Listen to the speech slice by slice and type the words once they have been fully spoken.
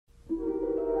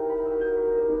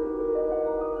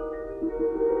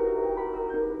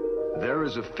there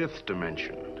is a fifth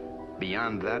dimension,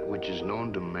 beyond that which is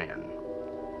known to man.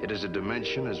 It is a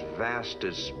dimension as vast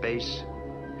as space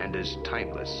and as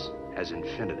timeless as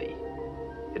infinity.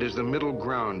 It is the middle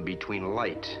ground between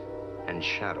light and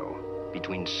shadow,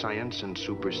 between science and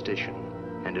superstition,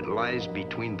 and it lies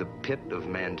between the pit of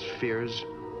man's fears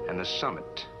and the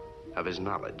summit of his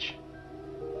knowledge.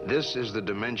 This is the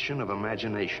dimension of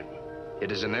imagination.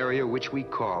 It is an area which we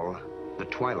call the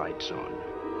Twilight Zone.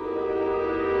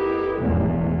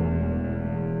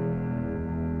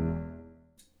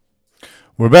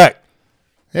 We're back.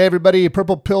 Hey everybody,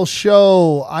 Purple Pill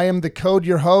Show. I am the Code,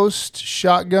 your host,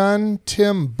 Shotgun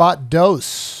Tim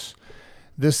Botdos.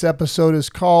 This episode is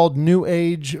called New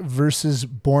Age versus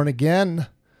Born Again.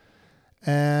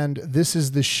 And this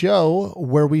is the show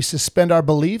where we suspend our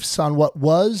beliefs on what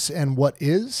was and what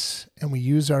is, and we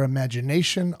use our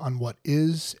imagination on what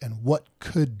is and what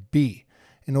could be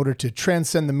in order to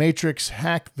transcend the matrix,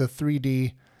 hack the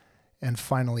 3D, and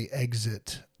finally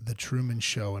exit the Truman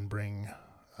Show and bring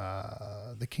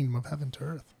the kingdom of heaven to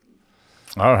earth.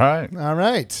 All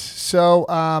right. So,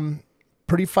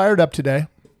 pretty fired up today.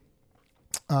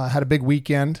 Had a big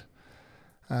weekend.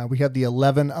 We had the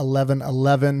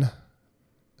 11-11-11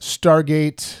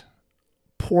 Stargate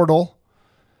portal,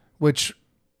 which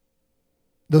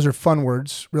those are fun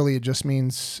words. Really, it just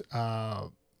means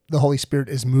the Holy Spirit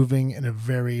is moving in a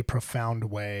very profound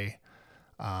way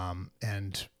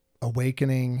and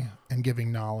awakening and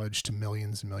giving knowledge to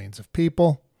millions and millions of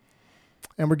people.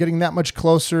 And we're getting that much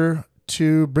closer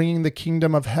to bringing the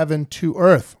kingdom of heaven to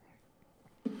earth.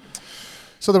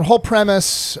 So the whole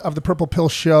premise of the Purple Pill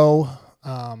Show,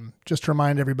 just to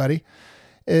remind everybody,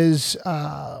 is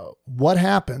what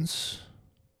happens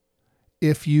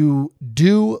if you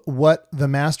do what the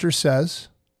master says,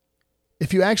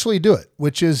 if you actually do it,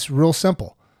 which is real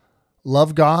simple.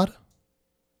 Love God,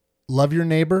 love your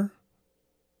neighbor,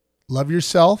 love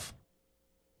yourself,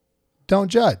 don't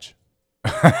judge.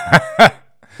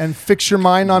 And fix your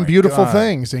mind on beautiful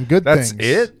things and good things. That's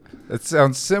it? That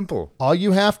sounds simple. All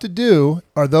you have to do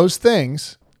are those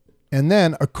things. And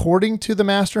then according to the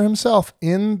master himself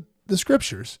in the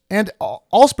scriptures and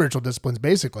all spiritual disciplines,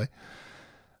 basically,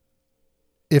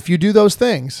 if you do those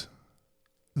things,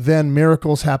 then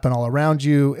miracles happen all around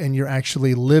you and you're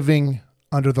actually living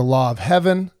under the law of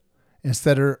heaven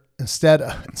instead of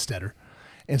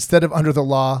under the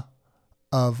law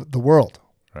of the world.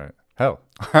 Right. Hell.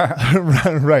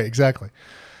 Right, exactly.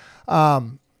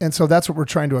 And so that's what we're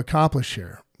trying to accomplish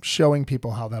here, showing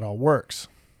people how that all works.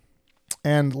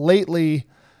 And lately,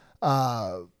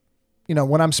 when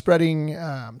I'm spreading,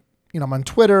 I'm on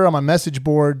Twitter, I'm on message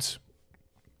boards,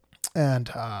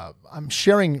 and I'm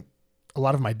sharing a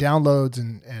lot of my downloads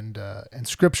and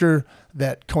scripture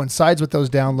that coincides with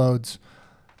those downloads.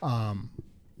 And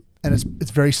it's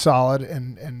very solid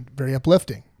and very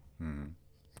uplifting. Mm-hmm.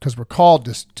 Because we're called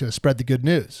to spread the good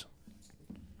news.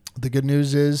 The good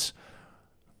news is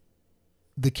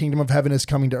the kingdom of heaven is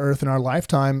coming to earth in our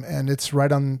lifetime, and it's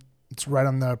right on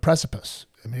the precipice.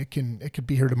 I mean, it could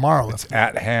be here tomorrow. It's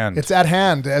at hand. It's at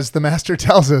hand, as the master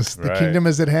tells us. The right. kingdom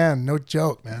is at hand. No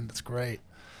joke, man. That's great.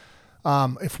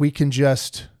 If we can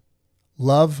just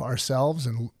love ourselves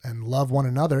and love one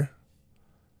another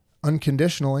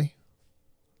unconditionally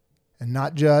and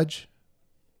not judge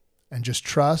and just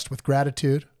trust with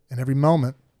gratitude in every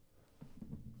moment,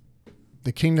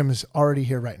 the kingdom is already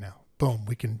here right now. Boom.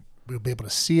 We'll be able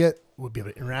to see it. We'll be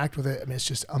able to interact with it. I mean, it's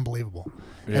just unbelievable.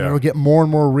 Yeah. And it'll get more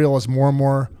and more real as more and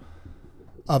more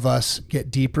of us get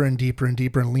deeper and deeper and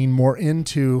deeper and lean more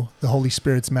into the Holy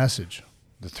Spirit's message.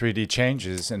 The 3D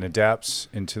changes and adapts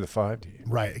into the 5D.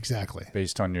 Right, exactly.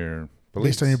 Based on your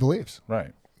beliefs. Based on your beliefs.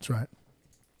 Right. That's right.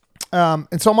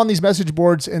 And so I'm on these message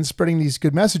boards and spreading these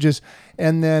good messages.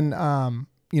 And then,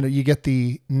 you get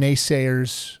the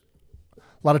naysayers. A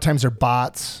lot of times they're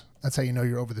bots. That's how you know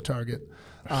you're over the target.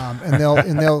 And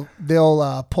they'll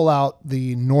pull out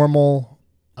the normal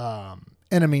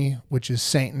enemy, which is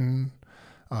Satan,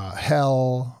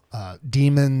 hell,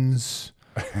 demons,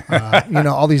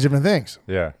 all these different things.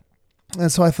 Yeah.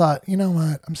 And so I thought, you know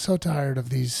what? I'm so tired of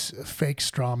these fake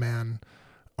straw man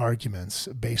arguments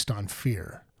based on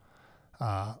fear.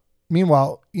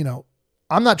 Meanwhile,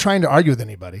 I'm not trying to argue with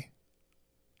anybody.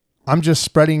 I'm just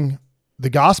spreading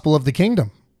the gospel of the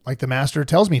kingdom like the master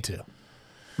tells me to,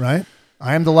 right?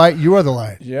 I am the light. You are the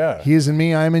light. Yeah. He is in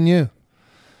me. I am in you.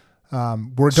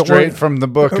 We're straight from the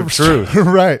book of truth.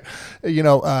 Right.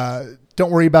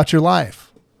 Don't worry about your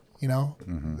life.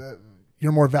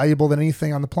 You're more valuable than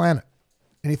anything on the planet,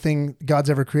 anything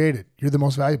God's ever created. You're the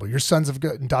most valuable. You're sons of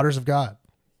God and daughters of God.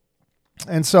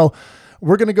 And so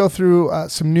we're going to go through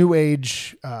some new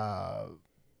age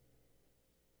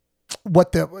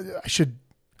I should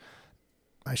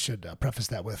preface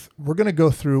that with, we're going to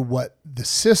go through what the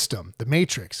system, the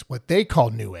matrix, what they call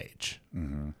New Age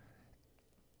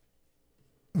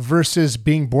versus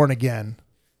being born again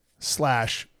 /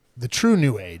 the true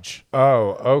New Age. Oh,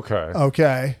 okay.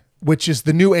 Okay. Which is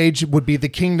the New Age would be the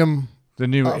kingdom The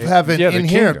new of heaven yeah, in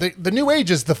here. The New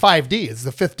Age is the 5D. It's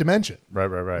the fifth dimension.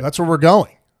 Right. That's where we're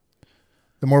going.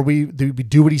 The more we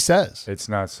do what he says. It's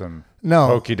not some No.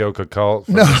 hokey doke cult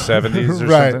from the 70s or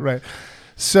right, something. right.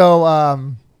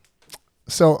 So,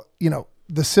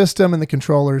 the system and the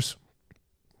controllers,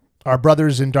 our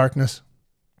brothers in darkness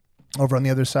over on the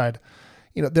other side,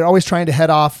 they're always trying to head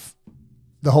off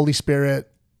the Holy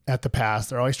Spirit at the past.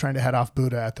 They're always trying to head off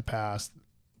Buddha at the past,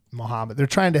 Muhammad. They're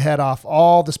trying to head off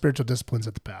all the spiritual disciplines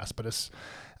at the past. But it's,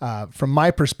 from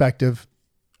my perspective,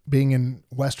 being in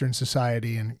Western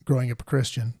society and growing up a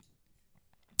Christian,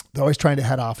 they're always trying to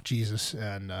head off Jesus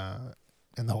and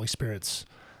the Holy Spirit's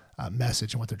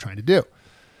message and what they're trying to do.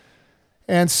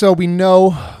 And so we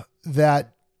know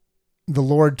that the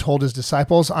Lord told his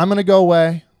disciples, I'm going to go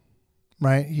away,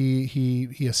 right?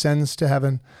 He ascends to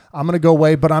heaven. I'm going to go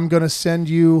away, but I'm going to send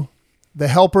you the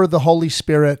helper, the Holy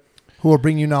Spirit, who will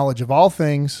bring you knowledge of all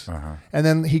things. And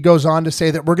then he goes on to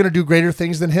say that we're going to do greater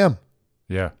things than him.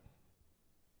 Yeah.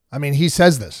 I mean, he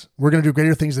says this, we're going to do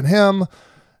greater things than him.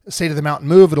 Say to the mountain,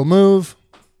 move, it'll move.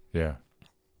 Yeah.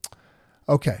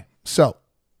 Okay. So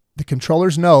the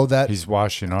controllers know that He's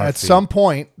washing our at feet. some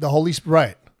point, the Holy Spirit,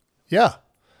 right. Yeah.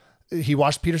 He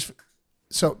washed Peter's.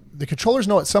 So the controllers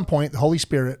know at some point, the Holy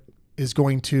Spirit is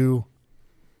going to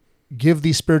give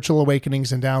these spiritual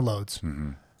awakenings and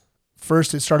downloads.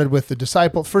 First, it started with the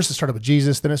disciple. First, it started with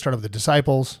Jesus. Then it started with the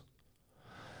disciples.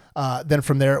 Then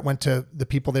from there, it went to the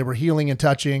people they were healing and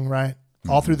touching, right?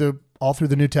 All through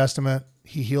the New Testament,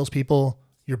 he heals people.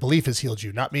 Your belief has healed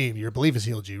you, not me. Your belief has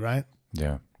healed you, right?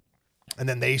 Yeah. And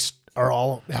then they are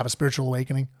all have a spiritual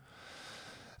awakening.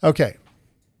 Okay.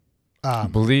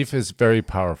 Belief is very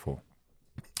powerful.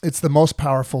 It's the most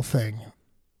powerful thing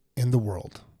in the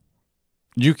world.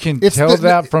 You can It's tell the-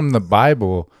 that from the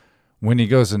Bible when he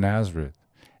goes to Nazareth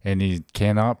and he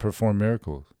cannot perform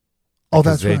miracles. Oh,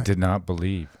 Because that's they right. did not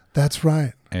believe That's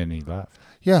right. and he left.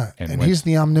 Yeah. And And went- he's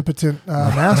the omnipotent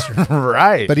master.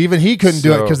 Right. But even he couldn't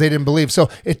do it So- because they didn't believe. So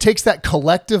it takes that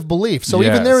collective belief. So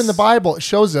even there in the Yes. Bible, it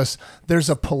shows us there's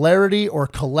a polarity or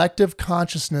collective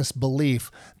consciousness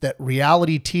belief that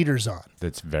reality teeters on.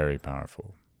 That's very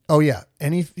powerful. Oh yeah.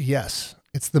 Yes,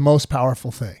 it's the most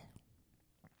powerful thing.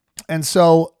 And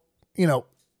so,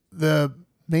 the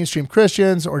mainstream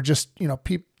Christians or just,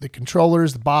 the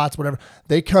controllers, the bots, whatever,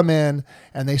 they come in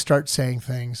and they start saying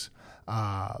things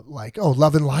like, oh,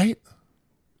 love and light.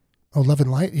 Oh, love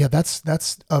and light. Yeah.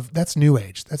 That's New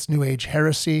Age. That's New Age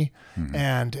heresy.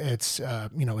 And it's,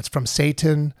 it's from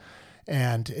Satan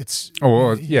and it's, Oh,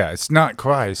 well, yeah, it's not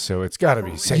Christ, so it's got to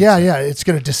be Satan. yeah. It's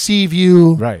going to deceive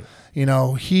you. Right.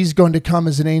 He's going to come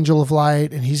as an angel of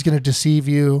light and he's going to deceive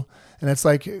you. And it's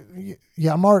like,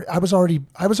 yeah, I was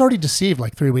already deceived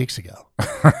like 3 weeks ago.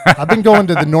 I've been going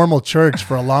to the normal church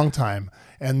for a long time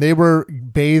and they were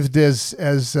bathed as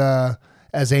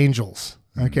angels.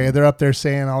 Okay. They're up there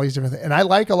saying all these different things. And I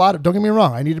like a lot of, don't get me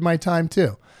wrong, I needed my time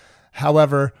too.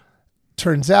 However,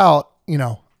 turns out,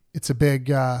 it's a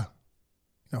big,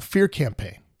 fear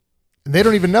campaign and they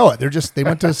don't even know it. They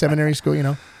went to a seminary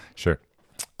school, Sure.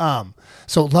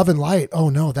 So love and light. Oh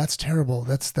no, that's terrible.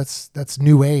 That's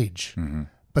New Age.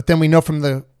 But then we know from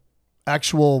the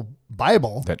actual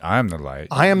Bible, That I'm the light.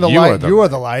 I am the You light. You are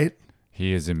the light.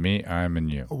 He is in me. I am in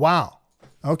you. Wow.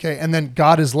 Okay. And then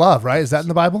God is love, right? Is that in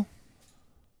the Bible?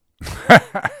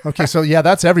 Okay. So yeah,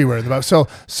 that's everywhere in the Bible.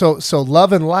 So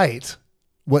love and light,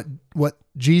 what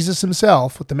Jesus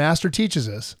himself, what the master teaches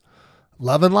us,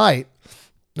 love and light,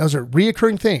 those are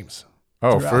reoccurring themes.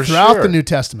 Oh, throughout sure. the New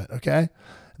Testament. Okay.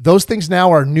 Those things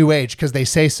now are New Age because they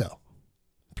say so.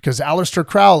 Because Aleister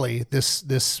Crowley, this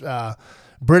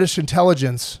British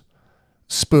intelligence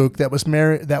spook that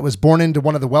was born into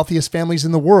one of the wealthiest families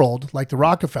in the world, like the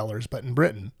Rockefellers, but in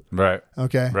Britain. Right.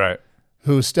 Okay. Right.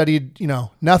 Who studied,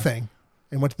 nothing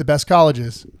and went to the best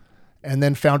colleges and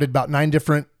then founded about 9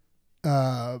 different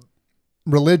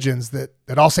religions that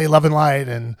all say love and light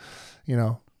and,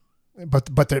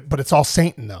 but it's all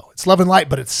Satan though. It's love and light,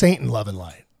 but it's Satan love and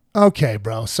light. Okay,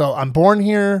 bro. So I'm born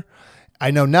here.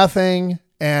 I know nothing.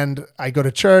 And I go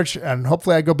to church and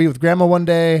hopefully I go be with grandma one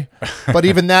day. But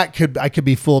even that I could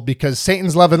be fooled because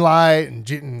Satan's love and light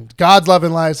and God's love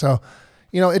and light. So,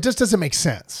 it just doesn't make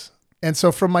sense. And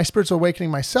so from my spiritual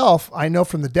awakening myself, I know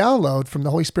from the download from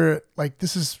the Holy Spirit, like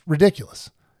this is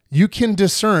ridiculous. You can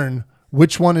discern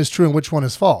which one is true and which one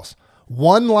is false.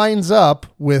 one lines up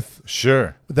with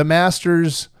Sure. the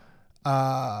master's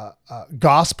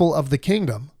gospel of the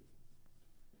kingdom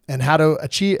and how to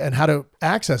achieve and how to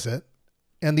access it,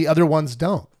 and the other ones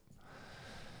don't.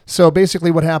 So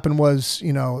basically what happened was,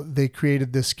 they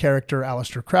created this character,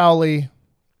 Aleister Crowley,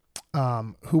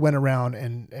 who went around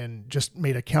and just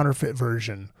made a counterfeit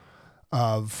version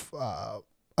of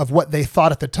what they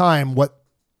thought at the time, what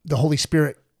the Holy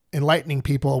Spirit enlightening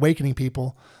people, awakening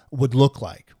people would look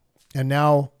like. And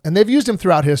they've used him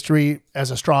throughout history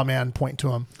as a straw man, point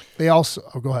to him. They also,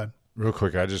 go ahead. Real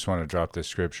quick, I just want to drop this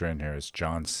scripture in here. It's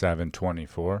John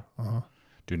 7:24.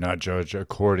 Do not judge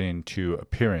according to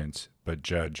appearance, but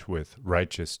judge with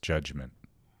righteous judgment.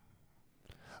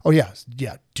 Oh, yes.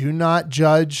 Yeah. Do not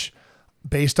judge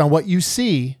based on what you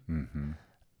see. Mm-hmm.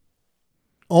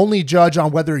 Only judge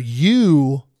on whether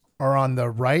you are on the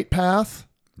right path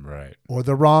Right. or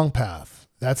the wrong path.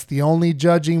 That's the only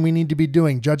judging we need to be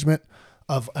doing. Judgment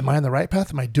of, am I on the right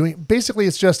path? Am I doing, basically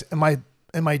it's just, am I,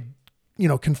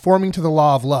 conforming to the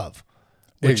law of love,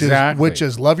 which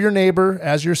is love your neighbor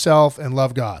as yourself and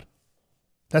love God.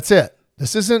 That's it.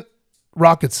 This isn't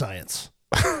rocket science.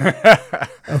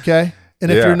 Okay.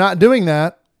 And if you're not doing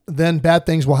that, then bad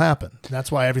things will happen.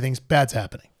 That's why everything's bad's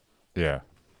happening. Yeah.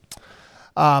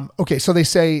 Okay. So they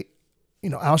say,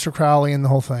 Aleister Crowley and the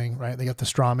whole thing, right? They got the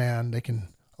straw man. They can,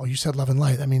 you said love and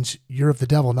light. That means you're of the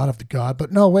devil, not of the God.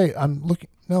 But no, wait,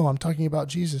 I'm talking about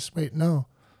Jesus. Wait, no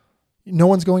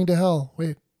one's going to hell.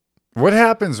 Wait. What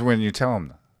happens when you tell them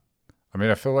that? I mean,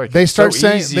 I feel like they it's start so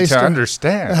saying, easy to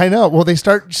understand. I know. Well, they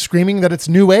start screaming that it's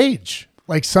new age.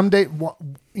 Like someday,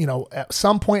 at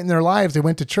some point in their lives, they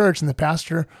went to church and the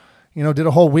pastor, did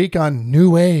a whole week on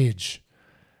new age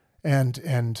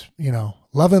and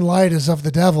love and light is of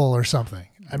the devil or something.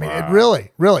 I mean, It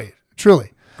really, really,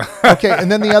 truly. Okay.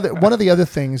 And then one of the other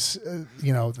things,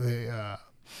 the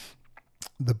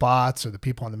bots or the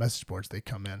people on the message boards, they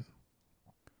come in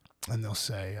and they'll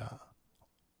say,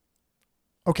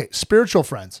 okay, spiritual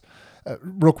friends,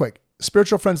 real quick.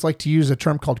 Spiritual friends like to use a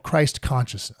term called Christ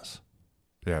consciousness.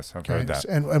 Yes, I've heard that.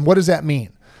 And what does that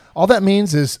mean? All that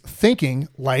means is thinking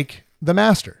like the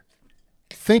master,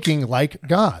 thinking like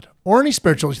God, or any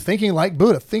spiritual, thinking like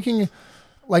Buddha, thinking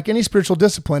like any spiritual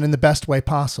discipline in the best way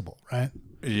possible, right?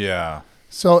 Yeah.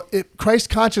 So Christ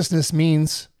consciousness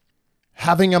means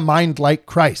having a mind like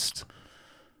Christ.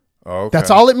 Okay.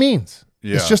 That's all it means.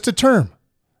 Yeah. It's just a term.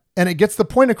 And it gets the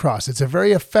point across. It's a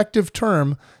very effective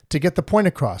term to get the point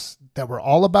across that we're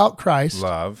all about Christ.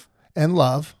 Love. And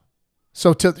love.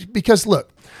 Because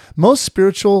look, most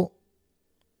spiritual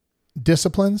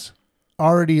disciplines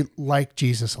already like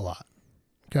Jesus a lot.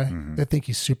 Okay. Mm-hmm. They think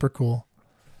he's super cool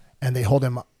and they hold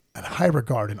him in high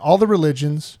regard. In all the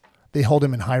religions, they hold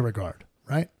him in high regard,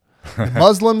 right? The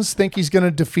Muslims think he's going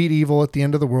to defeat evil at the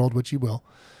end of the world, which he will.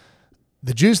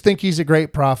 The Jews think he's a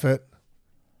great prophet.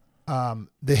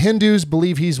 The Hindus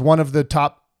believe he's one of the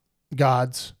top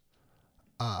gods.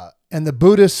 And the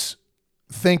Buddhists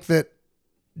think that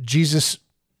Jesus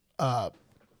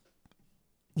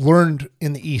learned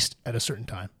in the East at a certain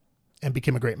time and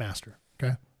became a great master.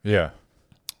 Okay. Yeah.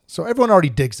 So everyone already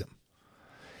digs him.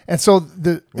 And so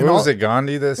what was it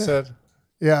Gandhi that said?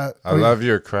 Yeah. I love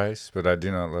your Christ, but I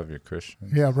do not love your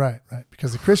Christians. Yeah, right.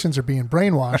 Because the Christians are being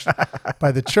brainwashed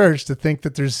by the church to think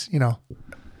that there's,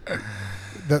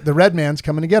 the red man's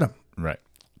coming to get them. Right.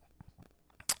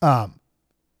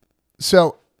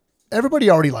 So everybody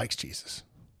already likes Jesus.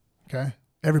 Okay.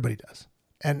 Everybody does.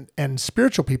 And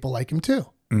spiritual people like him too.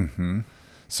 Mm-hmm.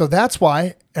 So that's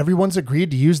why everyone's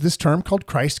agreed to use this term called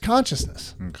Christ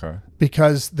consciousness. Okay.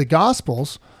 Because the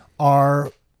Gospels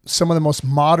are some of the most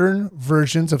modern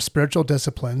versions of spiritual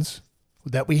disciplines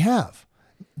that we have.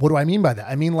 What do I mean by that?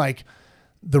 I mean, like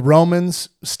the Romans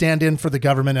stand in for the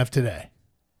government of today,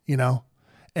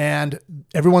 and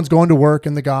everyone's going to work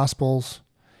in the Gospels,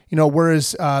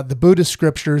 whereas the Buddhist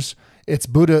scriptures, it's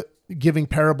Buddha giving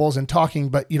parables and talking,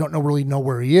 but you don't really know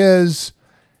where he is.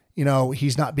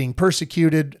 He's not being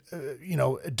persecuted,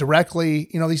 directly,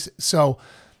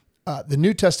 the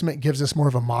New Testament gives us more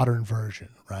of a modern version,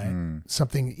 right?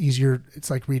 Something easier.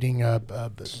 It's like reading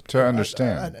to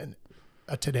understand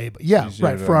a today, but yeah,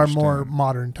 right. For our more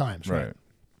modern times, right?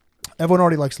 Everyone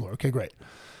already likes the Lord. Okay, great.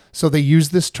 So they use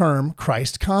this term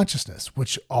Christ consciousness,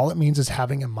 which all it means is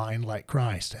having a mind like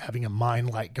Christ, having a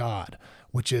mind like God,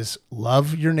 which is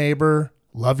love your neighbor,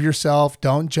 love yourself,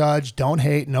 don't judge, don't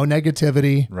hate, no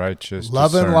negativity, righteous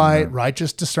love discernment. And light,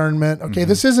 righteous discernment. Okay,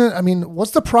 this isn't,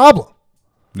 what's the problem?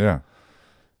 Yeah.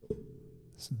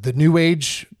 The new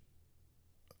age,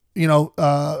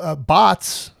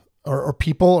 bots or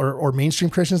people or mainstream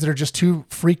Christians that are just too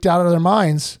freaked out of their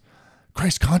minds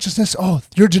Christ consciousness? Oh,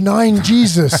 you're denying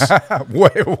Jesus.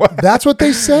 Wait, what? That's what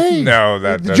they say. No,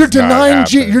 that does you're not denying.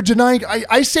 happen. You're denying.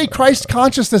 I say Christ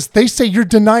consciousness. They say you're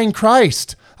denying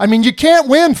Christ. I mean, you can't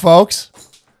win, folks.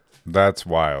 That's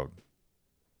wild.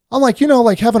 I'm like,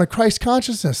 like having a Christ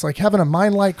consciousness, like having a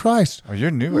mind like Christ. Oh,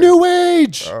 you're new. New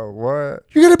age. Oh, what?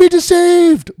 You're gonna be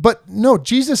deceived. But no,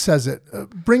 Jesus says it.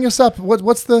 Bring us up.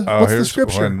 What's the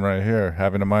scripture? One right here.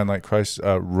 Having a mind like Christ.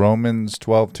 Romans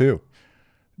 12:2.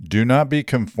 Do not be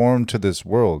conformed to this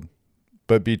world,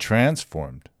 but be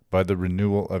transformed by the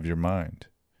renewal of your mind,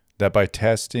 that by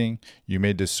testing you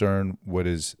may discern what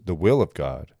is the will of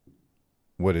God,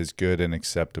 what is good and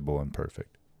acceptable and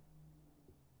perfect.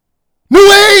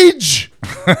 New age.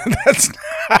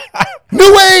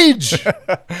 New age.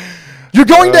 You're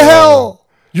going to hell.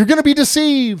 You're going to be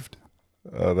deceived.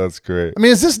 Oh, that's great. I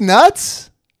mean, is this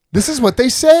nuts? This is what they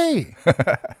say.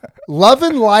 Love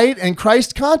and light and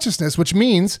Christ consciousness, which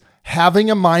means having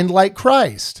a mind like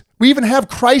Christ. We even have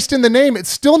Christ in the name. It's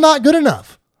still not good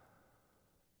enough.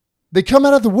 They come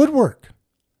out of the woodwork.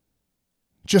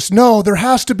 Just know there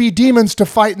has to be demons to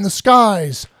fight in the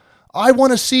skies. I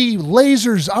want to see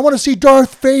lasers. I want to see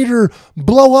Darth Vader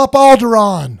blow up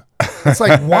Alderaan. It's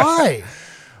like, why?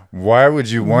 Why would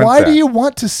you want Why that? do you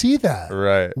want to see that?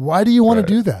 Right. Why do you want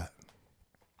to do that?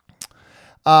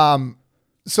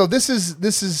 So this is,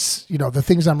 the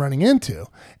things I'm running into.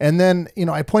 And then,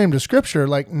 I point him to scripture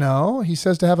like, no, he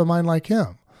says to have a mind like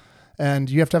him. And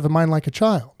you have to have a mind like a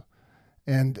child.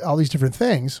 And all these different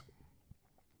things.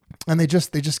 And they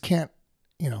just can't,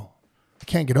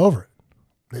 can't get over it.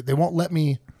 They won't let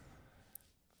the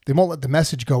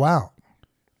message go out,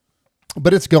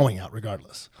 but it's going out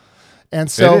regardless.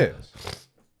 And so, it is.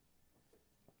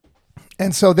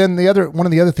 And so then one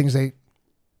of the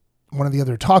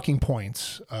other talking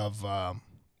points of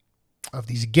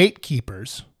these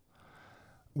gatekeepers,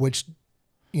 which,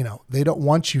 they don't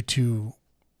want you to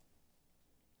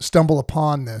stumble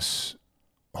upon this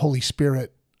Holy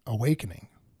Spirit awakening,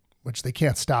 which they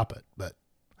can't stop it, but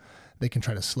they can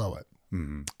try to slow it.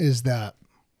 Mm-hmm. Is that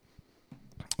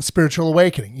spiritual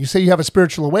awakening? You say you have a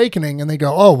spiritual awakening and they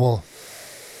go, oh, well,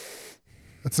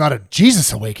 it's not a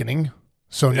Jesus awakening.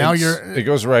 So now it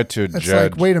goes right to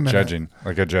like, wait a minute. Judging,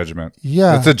 like a judgment.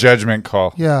 Yeah. It's a judgment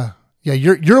call. Yeah. Yeah.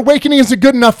 Your awakening isn't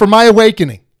good enough for my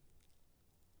awakening.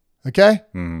 Okay.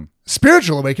 Mm-hmm.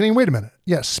 Spiritual awakening. Wait a minute.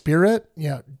 Yeah. Spirit.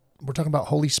 Yeah. We're talking about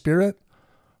Holy Spirit.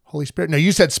 Holy Spirit. No,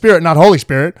 you said spirit, not Holy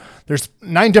Spirit. There's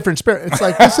 9 different spirits. It's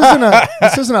like, this isn't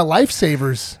a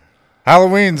Lifesavers.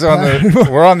 Halloween's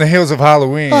we're on the heels of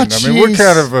Halloween. Oh, I mean, what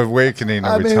kind of awakening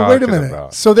are we talking wait a minute.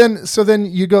 about? So then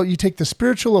you take the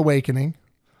spiritual awakening,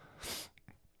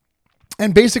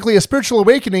 and basically a spiritual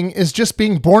awakening is just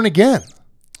being born again.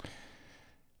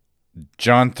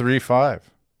 John 3:5.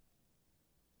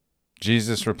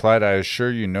 Jesus replied, I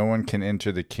assure you, no one can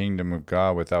enter the kingdom of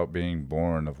God without being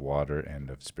born of water and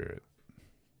of spirit.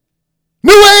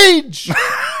 New age!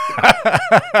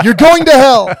 You're going to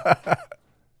hell.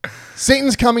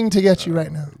 Satan's coming to get you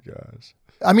right now. Oh, gosh.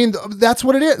 I mean, that's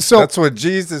what it is. So that's what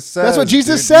Jesus says. That's what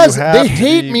Jesus says. They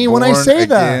hate me when I say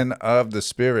that. Again of the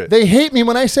Spirit. They hate me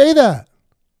when I say that.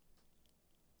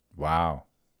 Wow.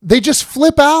 They just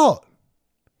flip out.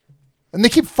 And they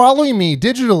keep following me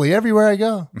digitally everywhere I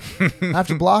go. I have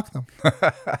to block them.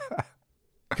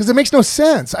 Because it makes no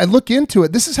sense. I look into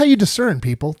it. This is how you discern,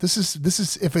 people. This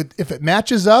is if it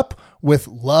matches up with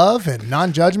love and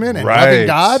non-judgment and loving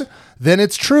God, then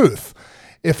it's truth.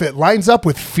 If it lines up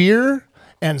with fear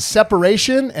and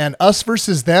separation and us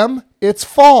versus them, it's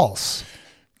false.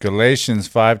 Galatians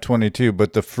 5:22.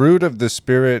 But the fruit of the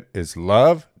Spirit is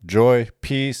love, joy,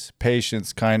 peace,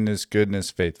 patience, kindness, goodness,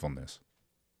 faithfulness.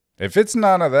 If it's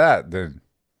none of that, then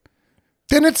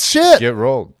it's shit. Get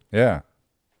rolled. Yeah.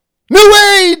 New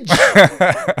age.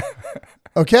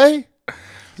 Okay?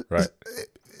 Right.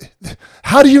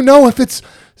 How do you know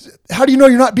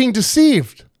you're not being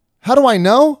deceived? How do I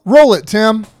know? Roll it,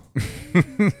 Tim.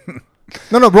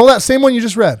 No, roll that same one you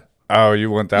just read. Oh,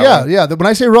 you want that one? Yeah. When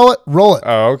I say roll it, roll it.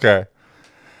 Oh, okay.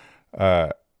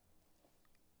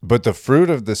 But the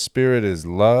fruit of the Spirit is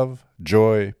love,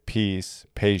 joy, peace,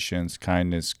 patience,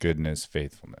 kindness, goodness,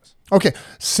 faithfulness. Okay.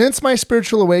 Since my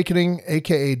spiritual awakening,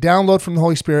 aka download from the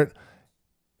Holy Spirit,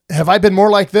 have I been more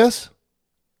like this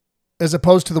as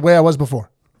opposed to the way I was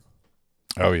before?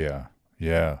 Oh, yeah.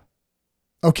 Yeah.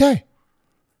 Okay.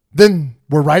 Then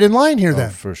we're right in line here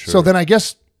then. For sure. So then I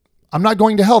guess I'm not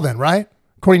going to hell then, right?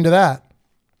 According to that.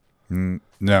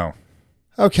 No.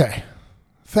 Okay.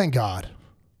 Thank God.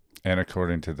 And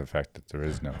according to the fact that there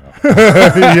is no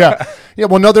hell. Yeah.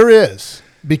 Well, no, there is,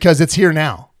 because it's here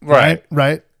now. Right.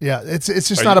 Right. Yeah, it's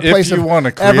just Or not a if place you of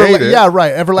wanna create it. Yeah,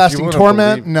 right. Everlasting wanna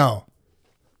torment. believe- No,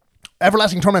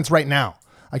 everlasting torment's right now.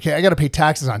 Okay, I got to pay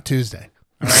taxes on Tuesday.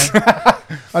 All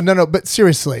right? No. But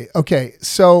seriously, okay.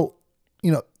 So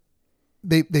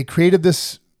they created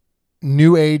this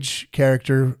new age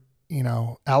character.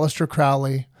 Aleister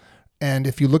Crowley. And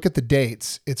if you look at the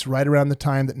dates, it's right around the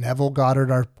time that Neville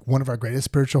Goddard, one of our greatest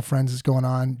spiritual friends, is going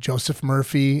on. Joseph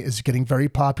Murphy is getting very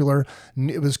popular.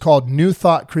 It was called New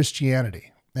Thought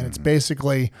Christianity. And it's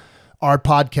basically our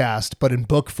podcast, but in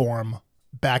book form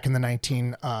back in the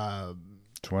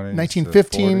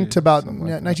 1915 to about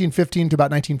 1915 to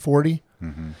about 1940.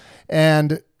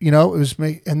 And, it was,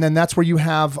 and then that's where you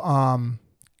have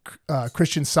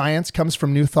Christian Science comes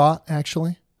from New Thought,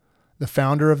 actually. The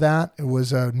founder of that, it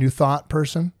was a New Thought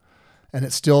person, and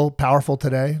it's still powerful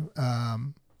today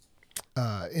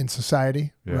in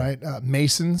society, right?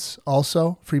 Masons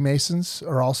also, Freemasons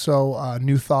are also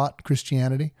New Thought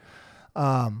Christianity,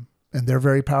 and they're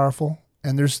very powerful.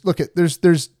 And there's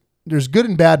good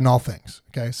and bad in all things.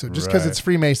 Okay, so just because it's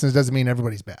Freemasons doesn't mean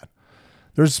everybody's bad.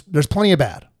 There's plenty of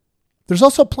bad. There's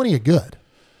also plenty of good.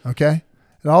 Okay,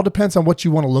 it all depends on what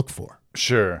you want to look for.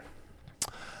 Sure.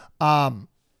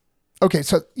 Okay,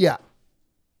 so yeah.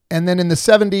 And then in the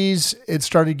 70s, it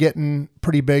started getting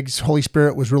pretty big. Holy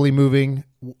Spirit was really moving,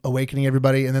 awakening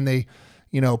everybody. And then they,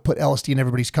 put LSD in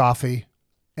everybody's coffee.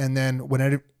 And then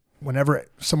whenever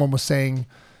someone was saying,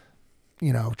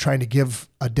 trying to give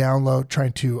a download,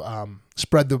 trying to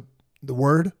spread the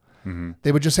word,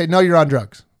 they would just say, no, you're on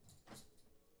drugs.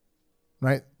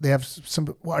 Right? They have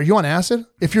are you on acid?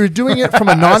 If you're doing it from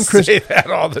a non-Christian, I say that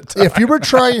all the time. if you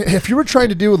were trying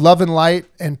to do love and light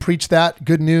and preach that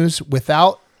good news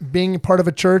without being part of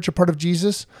a church or part of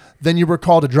Jesus, then you were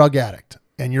called a drug addict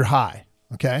and you're high.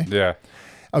 Okay. Yeah.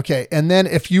 Okay. And then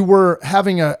if you were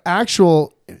having an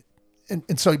actual,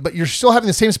 but you're still having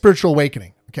the same spiritual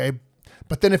awakening. Okay.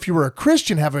 But then if you were a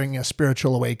Christian having a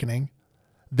spiritual awakening,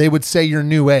 they would say you're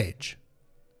new age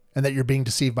and that you're being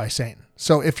deceived by Satan.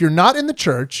 So if you're not in the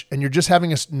church and you're just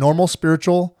having a normal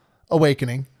spiritual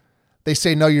awakening, they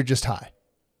say, no, you're just high.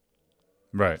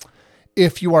 Right.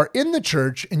 If you are in the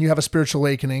church and you have a spiritual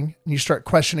awakening and you start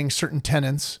questioning certain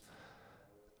tenets,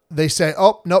 they say,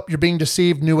 oh, nope, you're being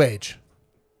deceived, new age.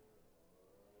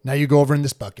 Now you go over in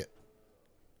this bucket.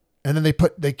 And then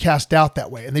they cast doubt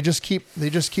that way. And they just keep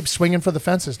swinging for the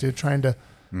fences, dude, trying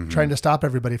to stop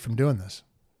everybody from doing this.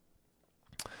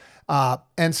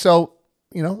 And so,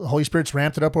 the Holy Spirit's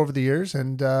ramped it up over the years,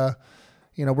 and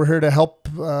we're here to help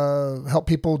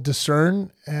people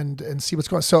discern and see what's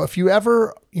going on. So if you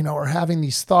ever are having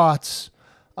these thoughts,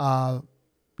 of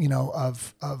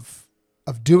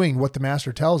doing what the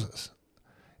Master tells us,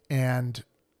 and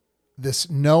this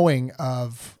knowing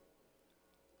of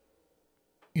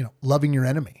loving your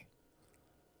enemy,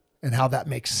 and how that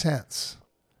makes sense,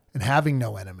 and having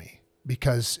no enemy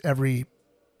because every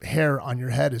hair on your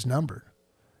head is numbered.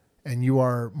 And you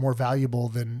are more valuable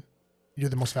than you're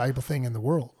the most valuable thing in the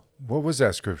world. What was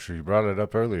that scripture? You brought it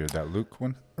up earlier, that Luke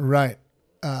one? Right.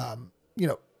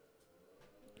 You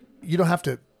don't have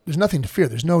to, there's nothing to fear.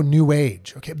 There's no new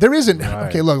age. Okay. There isn't. Right.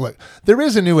 Okay. Look, there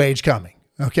is a new age coming.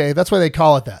 Okay. That's why they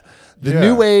call it that. The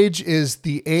new age is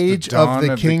the age of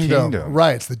the kingdom.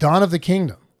 Right. It's the dawn of the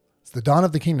kingdom. It's the dawn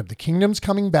of the kingdom. The kingdom's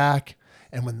coming back,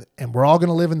 and we're all going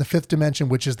to live in the fifth dimension,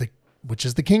 which is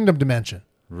the kingdom dimension.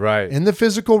 Right. In the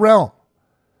physical realm.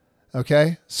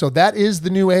 Okay. So that is the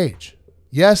new age.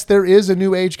 Yes, there is a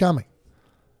new age coming,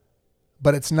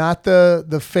 but it's not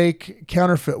the fake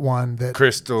counterfeit one that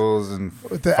crystals and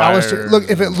the Aleister. Look,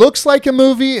 if it looks like a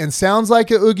movie and sounds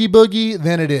like a oogie boogie,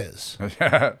 then it is.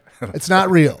 It's not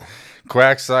real.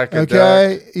 Quacks like a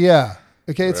duck. Yeah.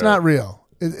 Okay. It's not real.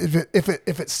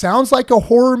 If it sounds like a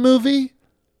horror movie,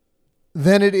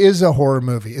 then it is a horror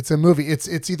movie. It's a movie.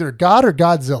 It's either God or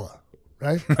Godzilla.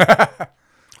 Right.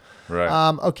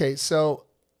 Right. Okay. So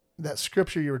that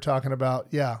scripture you were talking about.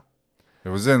 Yeah. It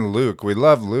was in Luke. We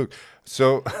love Luke.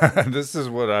 So this is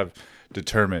what I've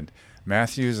determined.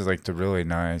 Matthew's is like the really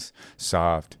nice,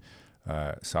 soft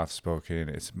spoken.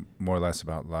 It's more or less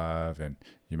about love, and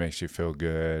it makes you feel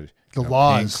good. The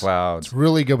laws. Pink clouds. It's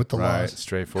really good with the right, laws.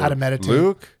 Straightforward. How to meditate.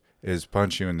 Luke is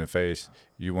punch you in the face.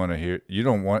 You want to hear. You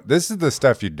don't want. This is the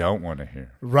stuff you don't want to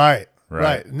hear. Right.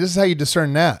 And this is how you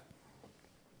discern that.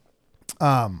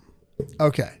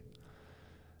 Okay.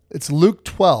 It's Luke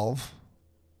 12,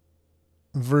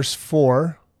 verse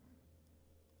 4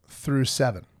 through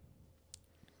 7.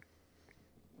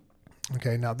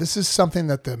 Okay. Now this is something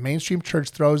that the mainstream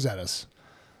church throws at us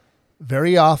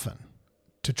very often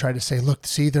to try to say, look,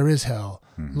 see, there is hell.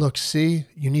 Look, see,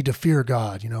 you need to fear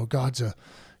God. God's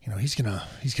he's going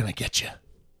to get you.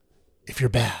 if you're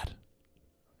bad.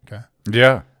 Okay.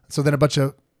 Yeah. So then a bunch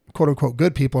of quote unquote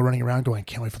good people running around going,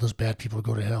 can't wait for those bad people to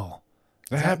go to hell.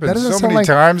 That That happens doesn't so sound many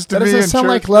times to That me doesn't in sound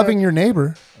like church, loving man. your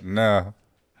neighbor. No.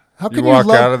 How You can walk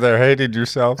love, out of there hating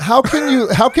yourself. how can you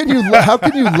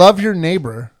love your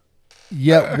neighbor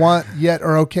yet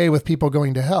are okay with people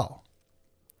going to hell?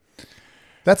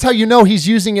 That's how you know he's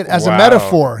using it as a Wow.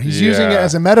 metaphor. He's using it Yeah.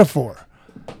 as a metaphor.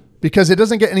 Because it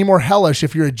doesn't get any more hellish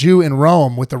if you're a Jew in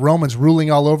Rome with the Romans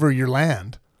ruling all over your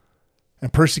land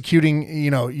and persecuting,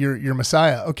 your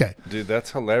Messiah. Okay. Dude,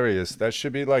 that's hilarious. That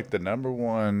should be like the number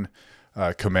one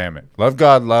commandment. Love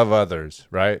God, love others,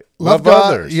 right? Love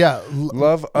God, others. yeah.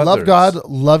 Love others. Love God,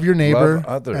 love your neighbor Love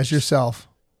others. as yourself.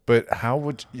 But how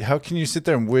can you sit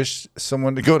there and wish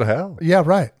someone to go to hell? Yeah,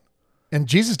 right. And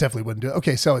Jesus definitely wouldn't do it.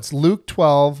 Okay, so it's Luke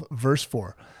 12, verse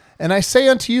 4. And I say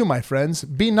unto you, my friends,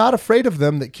 be not afraid of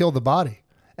them that kill the body,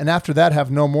 and after that have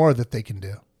no more that they can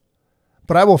do.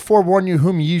 But I will forewarn you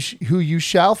who you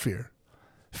shall fear.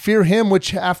 Fear him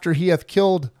which after he hath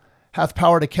killed hath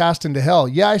power to cast into hell.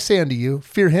 Yeah, I say unto you,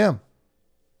 fear him.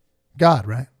 God,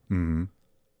 right? Mm-hmm.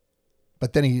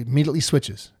 But then he immediately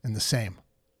switches in the same.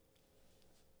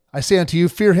 I say unto you,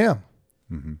 fear him.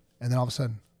 Mm-hmm. And then all of a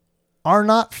sudden, are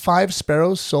not 5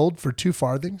 sparrows sold for 2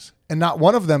 farthings? And not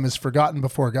one of them is forgotten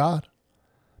before God.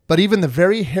 But even the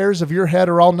very hairs of your head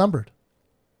are all numbered.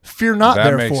 Fear not,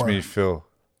 That therefore. makes me feel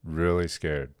really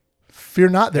scared. Fear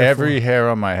not, therefore. Every hair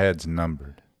on my head's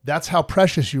numbered. That's how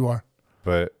precious you are.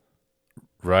 But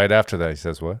right after that, he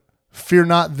says what? Fear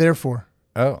not, therefore.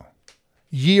 Oh,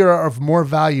 Ye are of more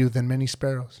value than many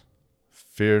sparrows.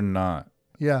 fear not.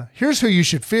 Yeah. Here's who you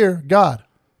should fear, God.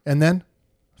 And then,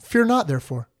 fear not,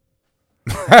 therefore.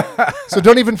 So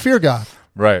don't even fear God.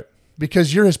 Right.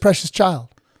 Because you're his precious child.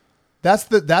 That's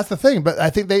the thing. But I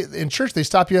think in church they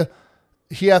stop you.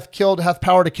 He hath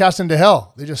power to cast into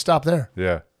hell. They just stop there.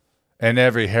 Yeah. And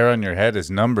every hair on your head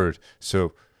is numbered.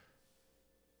 So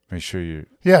make sure you.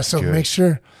 Yeah. So Good. make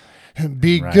sure,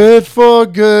 be Right. good for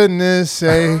goodness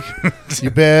sake. You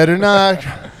better not.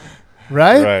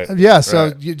 Right? Right. Yeah. So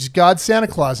Right. God's Santa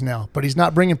Claus now, but he's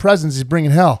not bringing presents. He's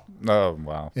bringing hell. Oh,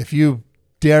 wow. If you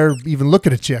dare even look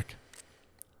at a chick.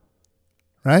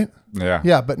 Right? Yeah.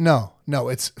 Yeah. But no,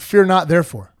 it's fear not,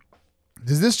 therefore.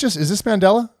 Is this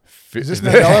Mandela? Is this It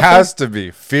Mandela has to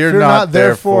be. Fear not,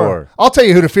 therefore. I'll tell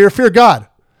you who to fear. Fear God.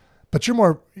 But you're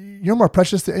more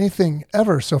precious than anything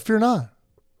ever. So fear not.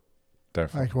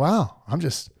 Therefore. Like, wow. I'm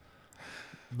just.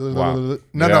 Wow.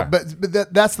 No. Yeah.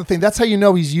 But that's the thing. That's how you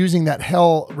know he's using that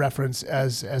hell reference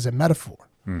as a metaphor.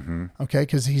 Mm-hmm. Okay.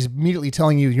 Because he's immediately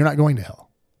telling you you're not going to hell.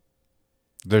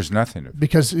 There's nothing to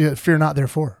Because fear not,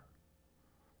 therefore.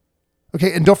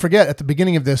 Okay. And don't forget, at the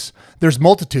beginning of this, there's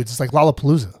multitudes. It's like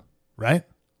Lollapalooza, right?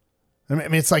 I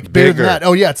mean, it's like bigger than Bigger. that.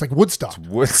 Oh, yeah. It's like Woodstock.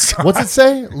 Woodstock. What's it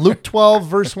say? Luke 12,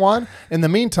 verse 1. In the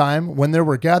meantime, when there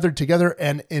were gathered together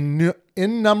an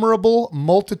innumerable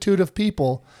multitude of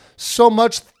people, so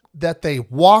much that they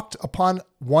walked upon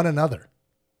one another.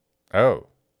 Oh,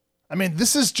 I mean,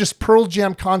 this is just Pearl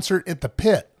Jam concert at the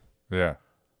pit. yeah.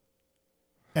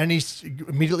 And he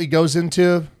immediately goes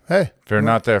into, hey. Fear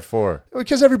not, therefore.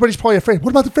 Because everybody's probably afraid. What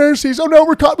about the Pharisees? Oh, no,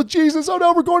 we're caught with Jesus. Oh,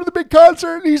 no, we're going to the big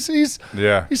concert. And he's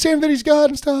Yeah. saying that he's God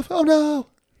and stuff. Oh, no.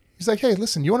 He's like, hey,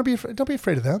 listen, you want to be afraid? Don't be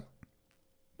afraid of them.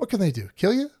 What can they do?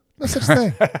 Kill you? No such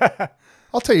thing.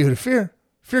 I'll tell you who to fear.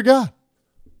 Fear God.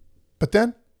 But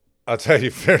then, I'll tell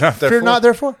you, fear not, therefore. fear not,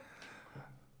 therefore.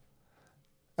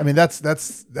 I mean, that's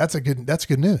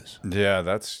good news. Yeah,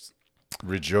 that's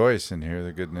rejoice and hear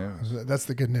the good news. That's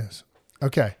the good news.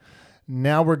 Okay.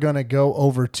 Now we're going to go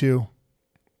over to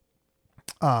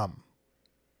how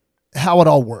it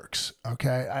all works.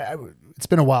 Okay. It's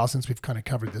been a while since we've kind of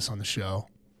covered this on the show.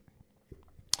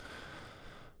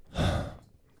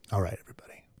 All right,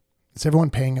 everybody. Is everyone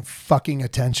paying fucking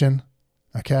attention?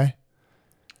 Okay.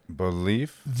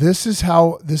 Belief This is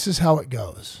how it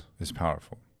goes. is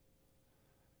powerful.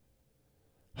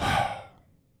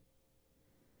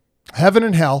 Heaven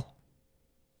and hell,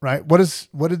 right? What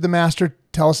did the master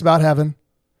tell us about heaven?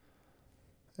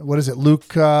 What is it? Luke,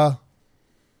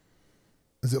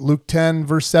 is it Luke 10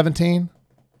 verse 17?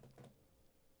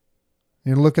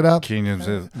 You look it up. Kingdoms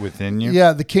is within you.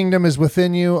 Yeah. The kingdom is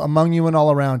within you, among you, and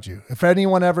all around you. If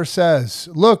anyone ever says,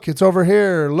 look, it's over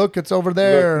here. Look, it's over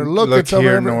there. Look, it's over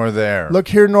here here. nor there. Look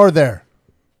here nor there.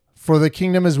 For the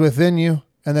kingdom is within you.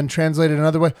 And then translated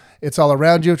another way, it's all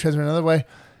around you. Translated another way,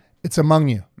 it's among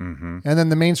you. Mm-hmm. And then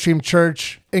the mainstream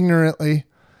church ignorantly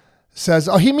says,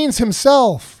 oh, he means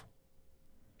himself.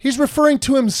 He's referring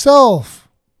to himself.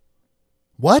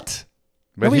 What?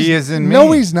 But No, he he's- is in me.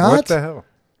 no, he's not. What the hell?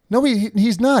 No,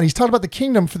 he's not. He's talking about the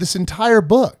kingdom for this entire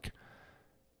book.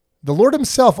 The Lord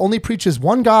himself only preaches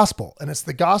one gospel, and it's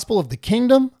the gospel of the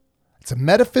kingdom. It's a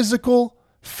metaphysical,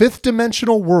 fifth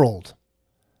dimensional world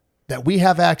that we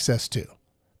have access to,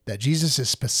 that Jesus is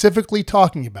specifically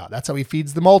talking about. That's how he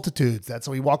feeds the multitudes. That's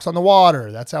how he walks on the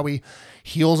water. That's how he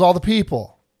heals all the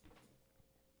people.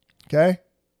 Okay?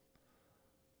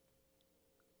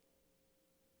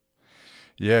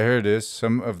 Yeah, here it is.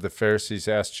 Some of the Pharisees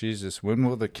asked Jesus, when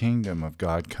will the kingdom of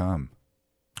God come?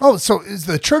 Oh, so is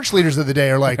the church leaders of the day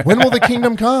are like, when will the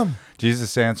kingdom come?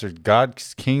 Jesus answered,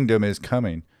 God's kingdom is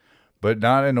coming, but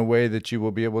not in a way that you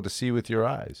will be able to see with your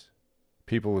eyes.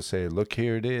 People will say, look,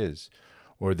 here it is,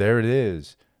 or there it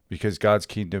is, because God's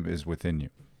kingdom is within you.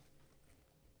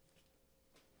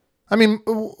 I mean,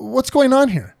 what's going on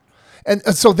here? And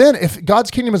so then if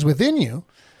God's kingdom is within you,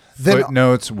 then...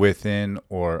 Footnotes within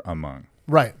or among.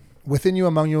 Right. Within you,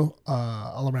 among you,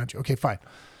 all around you. Okay, fine.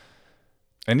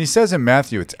 And he says in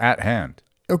Matthew, it's at hand.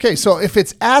 Okay, so if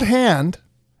it's at hand,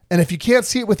 and if you can't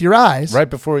see it with your eyes... Right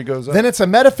before he goes up. Then it's a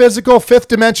metaphysical, fifth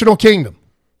dimensional kingdom.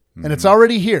 And it's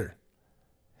already here.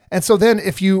 And so then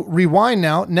if you rewind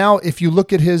now if you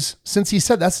look at his... Since he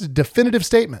said that's a definitive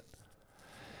statement.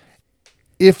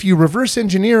 If you reverse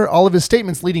engineer all of his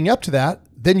statements leading up to that,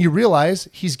 then you realize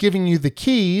he's giving you the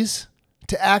keys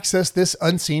to access this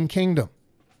unseen kingdom.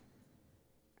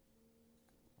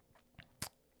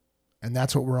 And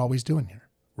that's what we're always doing here.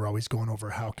 We're always going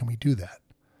over how can we do that?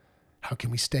 How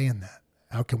can we stay in that?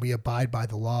 How can we abide by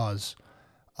the laws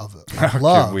of love?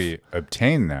 How can we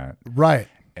obtain that? Right.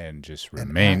 And just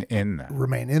remain in that.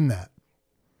 Remain in that.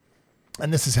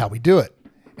 And this is how we do it.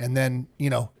 And then,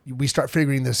 we start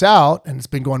figuring this out and it's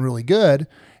been going really good.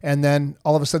 And then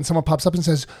all of a sudden someone pops up and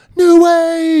says, New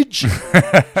Age,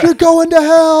 you're going to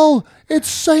hell. It's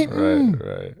Satan.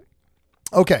 Right.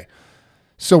 Okay.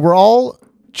 So we're all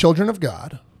children of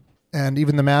God. And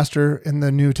even the master in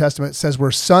the New Testament says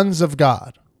we're sons of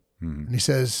God. And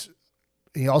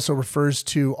he also refers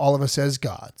to all of us as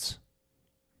gods.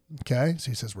 Okay.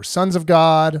 So he says we're sons of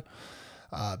God.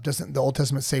 Doesn't the Old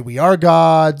Testament say we are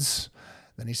gods?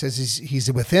 Then he says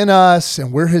he's within us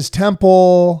and we're his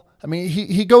temple. I mean,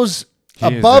 he goes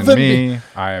above and beyond.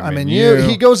 I'm in you.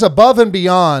 He goes above and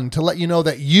beyond to let you know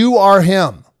that you are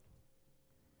him.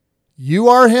 You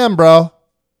are him, bro.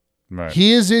 Right.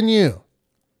 He is in you.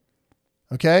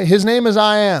 Okay. His name is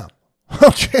I Am.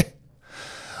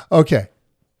 Okay.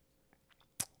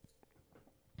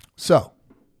 So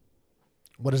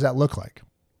what does that look like?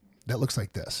 That looks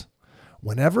like this.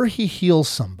 Whenever he heals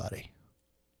somebody,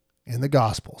 in the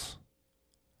Gospels,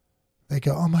 they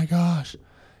go, oh my gosh,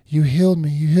 you healed me.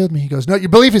 He goes, no, your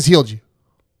belief has healed you.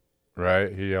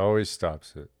 Right. He always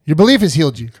stops it. Your belief has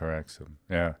healed you. Corrects him.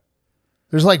 Yeah.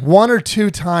 There's like one or two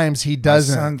times he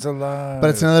doesn't. My son's alive. But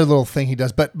it's another little thing he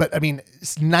does. But I mean,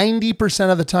 it's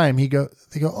 90% of the time they go,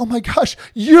 oh my gosh,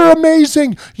 you're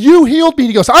amazing. You healed me.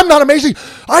 He goes, I'm not amazing.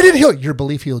 I didn't heal you. Your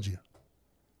belief healed you.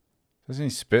 Doesn't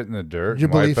he spit in the dirt Your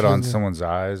and wipe belief it on healed you. someone's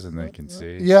eyes and they can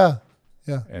see? Yeah.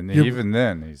 Yeah. And Your-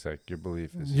 then he's like, your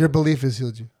belief is Your belief has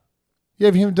healed you. Yeah,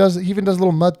 he even does a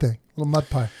little mud pie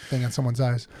thing on someone's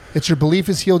eyes. It's your belief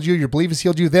has healed you. Your belief has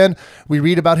healed you. Then we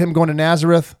read about him going to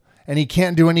Nazareth and he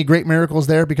can't do any great miracles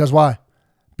there because why?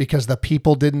 Because the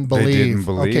people didn't believe. They didn't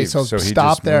believe. Okay, so he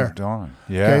stop just there. moved on.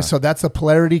 Yeah. Okay, so that's the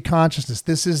polarity consciousness.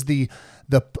 This is this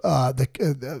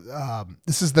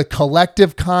is the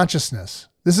collective consciousness.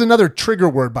 This is another trigger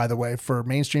word, by the way, for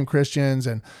mainstream Christians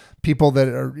and people that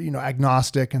are,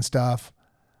 agnostic and stuff.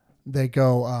 They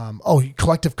go,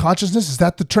 collective consciousness? Is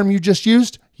that the term you just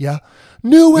used? Yeah.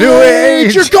 New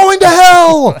Age! You're going to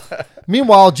hell!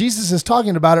 Meanwhile, Jesus is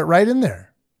talking about it right in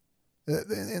there.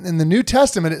 In the New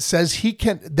Testament, it says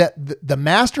that the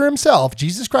master himself,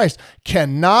 Jesus Christ,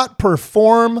 cannot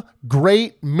perform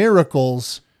great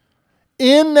miracles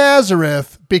in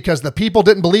Nazareth because the people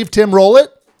didn't believe Tim Roll-It.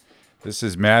 This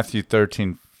is Matthew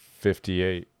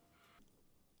 13:58.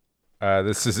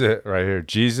 This is it right here.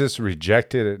 Jesus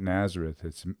rejected at Nazareth.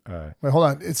 It's Wait, hold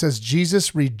on. It says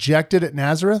Jesus rejected at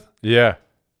Nazareth? yeah.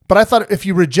 But I thought if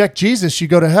you reject Jesus, you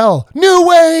go to hell.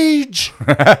 New Age!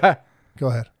 Go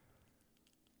ahead.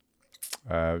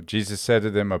 Jesus said to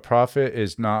them, a prophet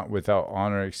is not without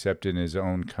honor except in his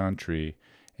own country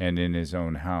and in his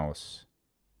own house.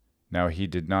 Now he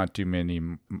did not do many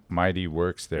mighty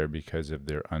works there because of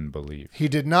their unbelief. He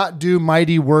did not do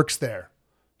mighty works there.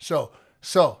 So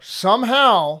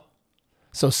somehow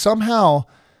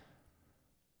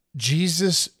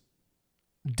Jesus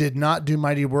did not do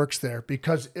mighty works there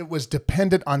because it was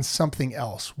dependent on something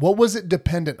else. What was it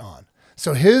dependent on?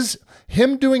 So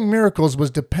him doing miracles was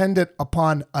dependent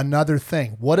upon another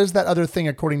thing. What is that other thing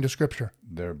according to Scripture?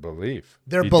 Their belief.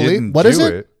 Their He belief. didn't What is do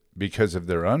it? because of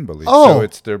their unbelief. Oh. So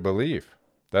it's their belief.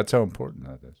 That's how important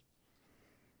that is.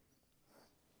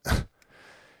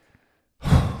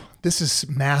 This is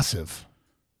massive.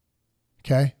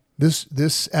 Okay?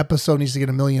 This episode needs to get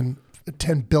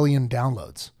 10 billion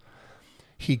downloads.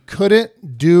 He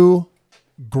couldn't do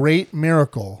great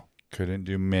miracle. Couldn't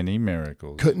do many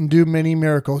miracles. Couldn't do many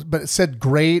miracles, but it said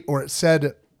great or it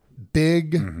said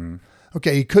big. Mm-hmm.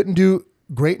 Okay, he couldn't do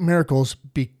great miracles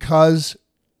because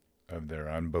Of their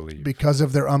unbelief.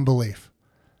 of their unbelief.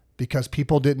 Because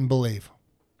people didn't believe.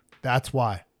 That's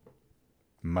why.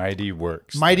 Mighty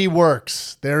works. Mighty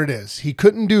works. There it is. He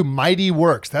couldn't do mighty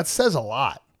works. That says a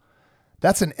lot.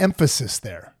 That's an emphasis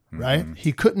there, right? Mm-hmm.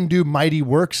 He couldn't do mighty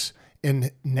works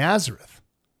in Nazareth,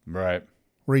 Right.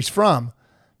 where he's from,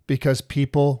 because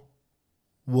people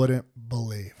wouldn't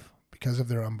believe because of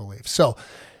their unbelief. So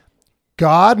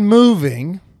God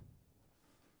moving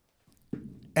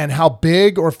and how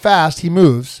big or fast he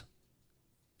moves.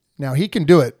 Now he can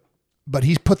do it, but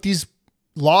he's put these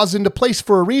laws into place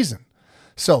for a reason.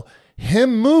 So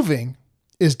him moving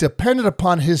is dependent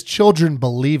upon his children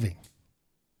believing.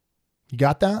 You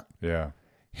got that? Yeah.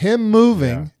 Him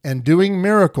moving and doing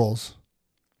miracles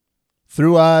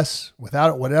through us, without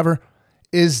it, whatever,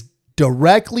 is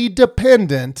directly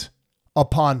dependent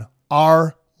upon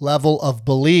our level of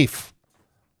belief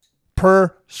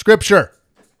per scripture.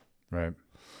 Right.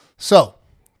 So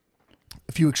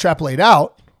if you extrapolate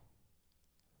out,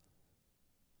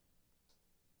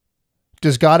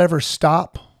 does God ever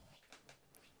stop?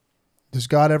 Does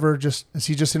God ever is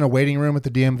he just in a waiting room at the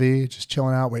DMV, just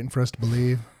chilling out, waiting for us to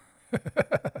believe?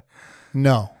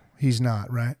 No, he's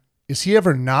not, right? Is he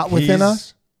ever not within He's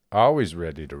us? always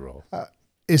ready to roll.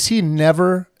 Is he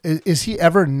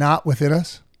ever not within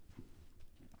us?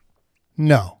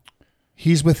 No,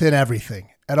 he's within everything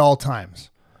at all times.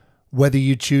 Whether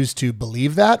you choose to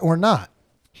believe that or not,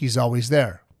 he's always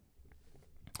there.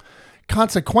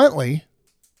 Consequently,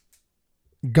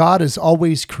 God is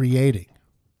always creating.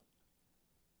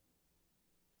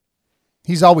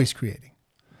 He's always creating.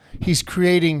 He's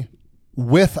creating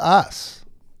with us,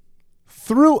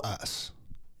 through us.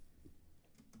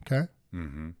 Okay?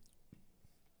 Mm-hmm.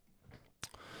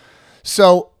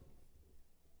 So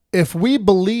if we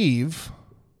believe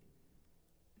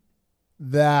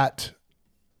that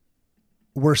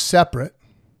we're separate,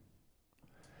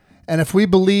 and if we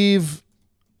believe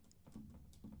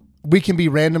we can be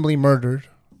randomly murdered,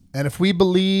 and if we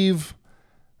believe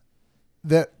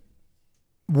that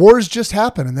wars just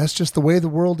happen and that's just the way the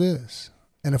world is,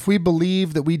 and if we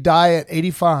believe that we die at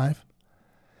 85,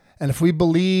 and if we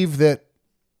believe that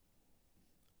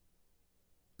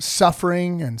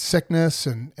suffering and sickness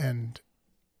and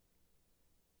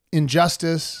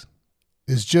injustice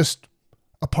is just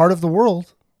a part of the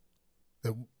world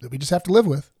that we just have to live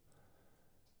with,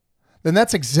 then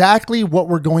that's exactly what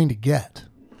we're going to get.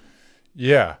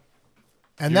 Yeah.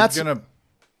 And You're that's going to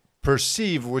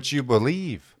perceive what you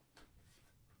believe.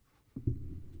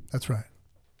 That's right.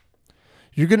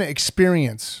 You're going to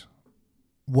experience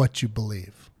what you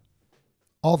believe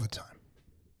all the time.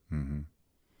 Mm-hmm.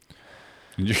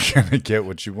 And you're going to get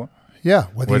what you want. Yeah,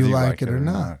 whether you like it or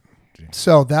not. Jeez.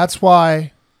 So that's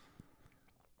why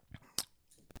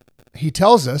he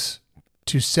tells us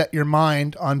to set your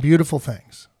mind on beautiful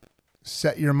things.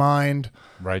 Set your mind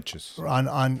Righteous.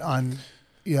 on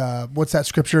what's that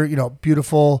scripture?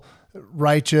 Beautiful,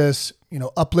 righteous,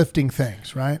 uplifting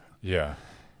things, right? Yeah.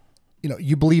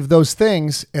 You believe those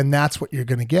things and that's what you're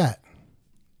going to get.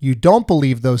 You don't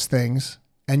believe those things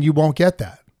and you won't get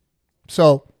that.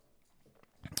 So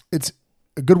it's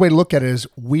a good way to look at it is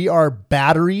we are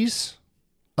batteries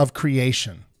of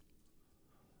creation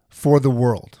for the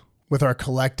world with our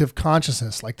collective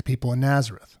consciousness, like the people in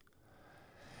Nazareth.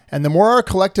 And the more our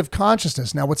collective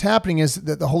consciousness, now what's happening is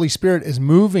that the Holy Spirit is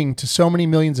moving to so many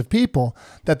millions of people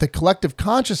that the collective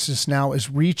consciousness now is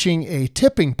reaching a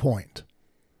tipping point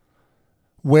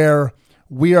where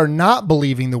we are not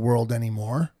believing the world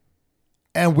anymore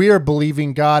and we are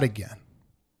believing God again.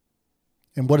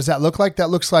 And what does that look like? That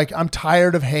looks like I'm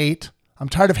tired of hate. I'm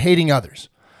tired of hating others.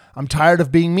 I'm tired of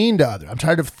being mean to others. I'm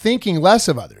tired of thinking less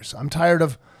of others. I'm tired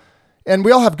of, and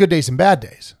we all have good days and bad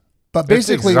days. But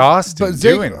basically, it's exhausting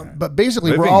doing that. But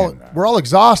basically, Living in that. we're all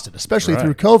exhausted, especially Right.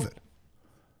 through COVID.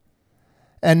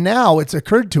 And now it's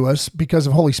occurred to us because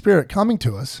of Holy Spirit coming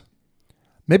to us.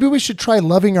 Maybe we should try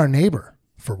loving our neighbor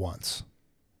for once,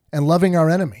 and loving our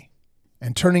enemy,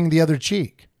 and turning the other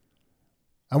cheek.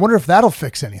 I wonder if that'll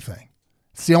fix anything.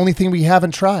 It's the only thing we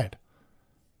haven't tried,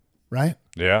 right?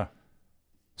 Yeah.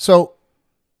 So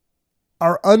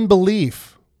our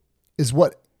unbelief is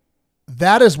what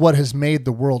has made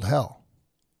the world hell.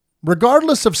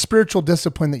 regardless of spiritual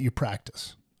discipline that you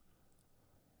practice.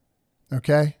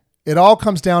 Okay? It all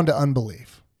comes down to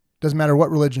unbelief. Doesn't matter what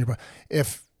religion you're.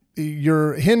 If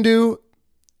you're Hindu,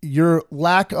 your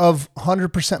lack of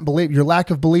 100% belief, your lack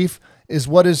of belief is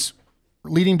what is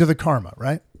leading to the karma,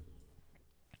 right?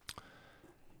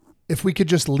 If we could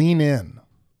just lean in,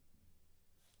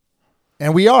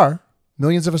 and we are,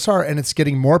 millions of us are, and it's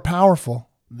getting more powerful.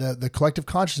 The collective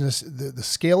consciousness, the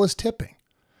scale is tipping.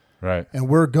 Right. And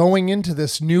we're going into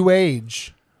this new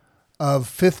age of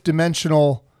fifth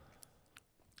dimensional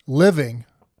living,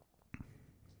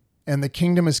 and the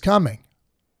kingdom is coming.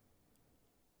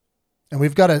 And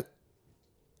we've got to,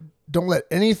 don't let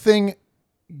anything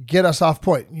get us off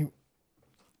point.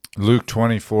 Luke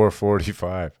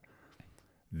 24:45.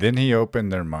 Then he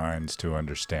opened their minds to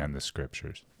understand the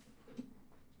scriptures.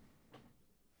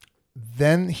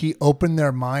 Then he opened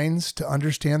their minds to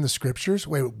understand the scriptures.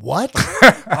 Wait, what?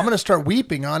 I'm going to start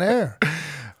weeping on air.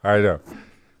 I know.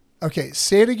 Okay,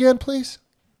 say it again, please.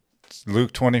 It's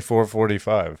Luke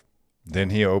 24:45.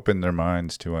 Then he opened their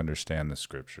minds to understand the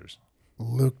scriptures.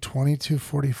 Luke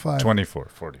 22:45.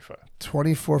 24:45.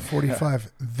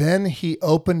 24:45. Then he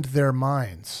opened their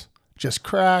minds. Just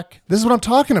crack. This is what I'm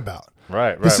talking about.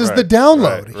 Right. This is right, the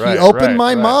download. right, He opened right,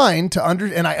 my right. mind to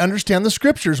and I understand the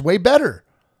scriptures way better.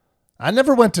 I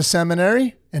never went to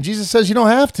seminary, and Jesus says you don't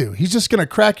have to. He's just going to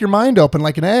crack your mind open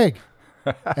like an egg,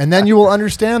 and then you will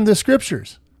understand the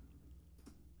scriptures.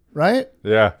 Right?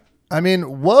 Yeah. I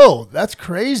mean, whoa, that's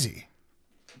crazy.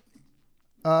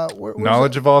 Where's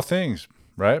Knowledge of all things,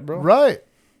 right, bro? Right.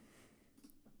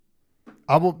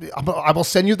 I will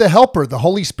send you the helper, the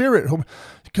Holy Spirit,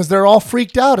 because they're all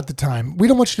freaked out at the time. We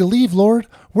don't want you to leave, Lord.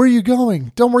 Where are you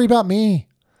going? Don't worry about me.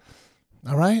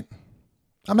 All right?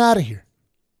 I'm out of here.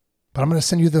 But I'm going to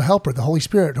send you the helper, the Holy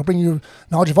Spirit. He'll bring you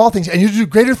knowledge of all things, and you do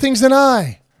greater things than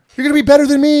I. You're going to be better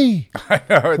than me. I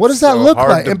know. What does that look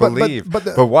like? To believe.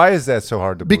 But why is that so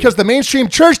hard to believe? Because the mainstream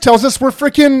church tells us we're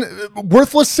freaking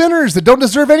worthless sinners that don't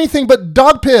deserve anything but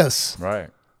dog piss. Right.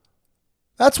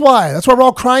 That's why. That's why we're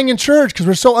all crying in church, because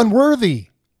we're so unworthy.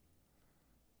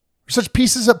 We're such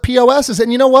pieces of POSs.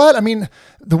 And you know what? I mean,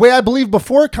 the way I believed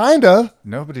before, kind of.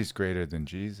 Nobody's greater than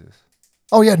Jesus.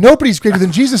 Oh, yeah, nobody's greater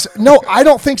than Jesus. No, I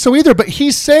don't think so either. But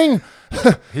he's saying...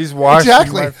 He's washing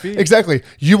exactly, my feet. Exactly.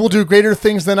 You will do greater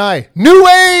things than I. New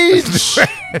age!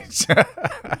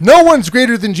 No one's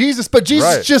greater than Jesus, but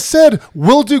Jesus just said,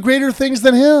 we'll do greater things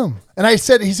than him. And he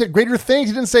said greater things.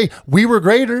 He didn't say we were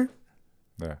greater.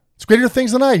 Yeah. It's greater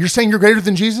things than I. You're saying you're greater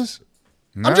than Jesus?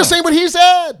 No. I'm just saying what he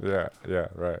said. Yeah,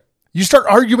 right. You start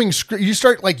arguing, you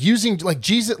start like using like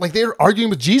Jesus, like they're arguing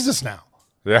with Jesus now.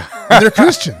 Yeah. And they're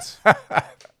Christians.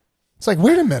 It's like,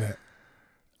 wait a minute.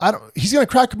 He's going to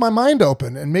crack my mind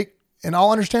open and I'll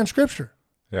understand scripture.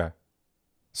 Yeah.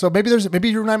 So maybe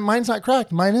your mind's not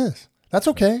cracked. Mine is. That's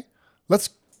okay. Let's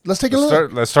take a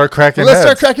look. Let's start cracking Let's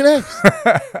heads. start cracking eggs.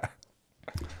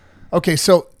 Okay.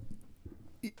 So,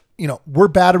 we're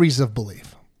batteries of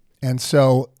belief. And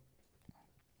so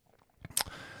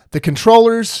the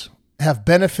controllers have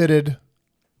benefited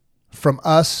from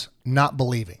us not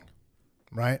believing,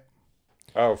 right?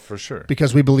 Oh, for sure.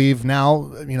 Because we believe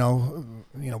now,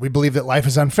 we believe that life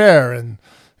is unfair, and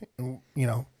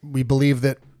we believe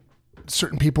that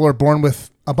certain people are born with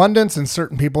abundance and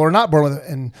certain people are not born with it,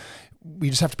 and we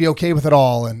just have to be okay with it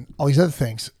all, and all these other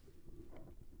things.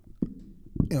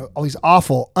 All these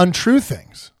awful, untrue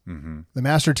things. Mm-hmm. The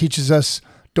master teaches us,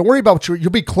 don't worry about what you'll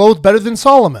be clothed better than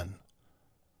Solomon.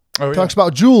 Oh, Talks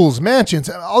about jewels, mansions,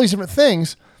 all these different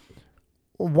things.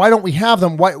 Why don't we have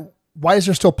them? Why is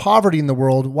there still poverty in the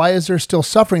world? Why is there still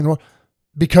suffering in the world?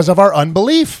 Because of our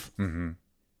unbelief. Mm-hmm.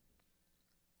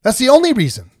 That's the only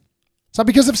reason. It's not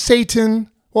because of Satan.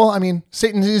 Well, I mean,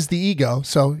 Satan is the ego.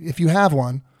 So if you have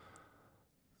one,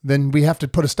 then we have to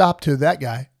put a stop to that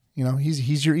guy.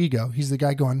 He's your ego. He's the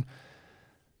guy going,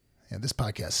 yeah, this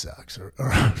podcast sucks. Or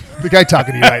the guy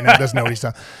talking to you right now doesn't know what he's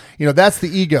talking. That's the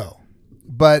ego.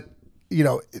 But,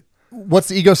 what's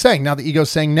the ego saying? Now the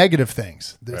ego's saying negative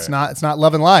things. It's not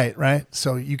love and light, right?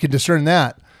 So you can discern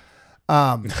that.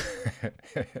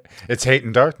 It's hate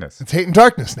and darkness. It's hate and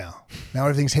darkness now. Now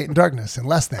everything's hate and darkness and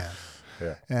less than.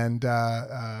 Yeah. And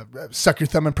suck your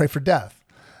thumb and pray for death.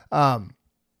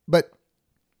 But,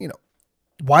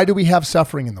 why do we have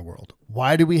suffering in the world?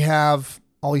 Why do we have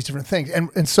all these different things?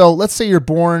 And so let's say you're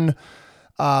born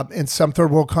in some third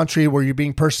world country where you're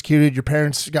being persecuted, your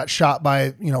parents got shot by,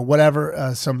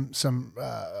 whatever, some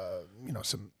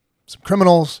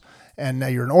criminals, and now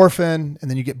you're an orphan,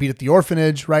 and then you get beat at the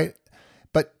orphanage, right?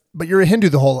 But you're a Hindu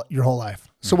your whole life.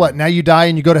 So what? Now you die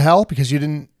and you go to hell because you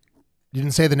didn't You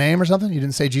didn't say the name or something? You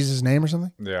didn't say Jesus' name or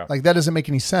something? Yeah. Like, that doesn't make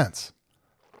any sense.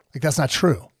 Like, that's not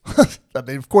true. I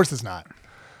mean, of course it's not.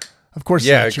 Of course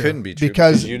Yeah, it's it not true. couldn't be true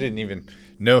because you didn't even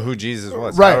know who Jesus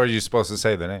was. Right. How are you supposed to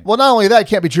say the name? well, not only that, it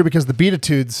can't be true because the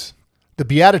Beatitudes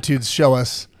show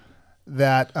us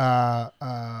that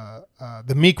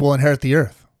the meek will inherit the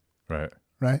earth, Right.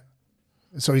 right?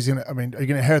 So are you going to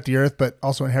inherit the earth, but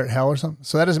also inherit hell or something?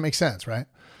 So that doesn't make sense, right?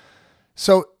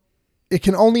 So it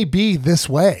can only be this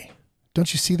way.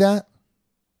 Don't you see that?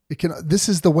 This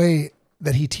is the way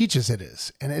that he teaches it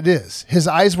is, and it is. His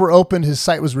eyes were opened, his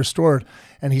sight was restored,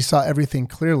 and he saw everything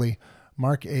clearly.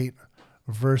 Mark 8,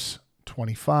 verse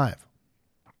 25.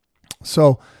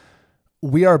 So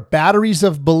we are batteries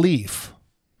of belief,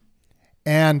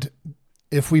 and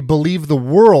if we believe the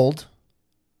world,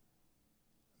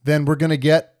 then we're going to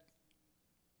get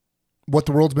what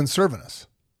the world's been serving us.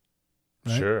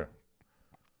 Right? Sure.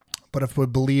 But if we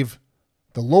believe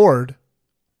the Lord,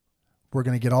 we're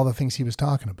going to get all the things he was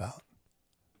talking about.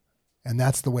 And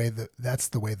that's the way that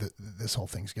this whole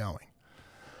thing's going.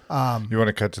 You want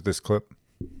to cut to this clip?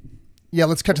 Yeah,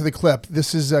 let's cut to the clip.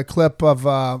 This is a clip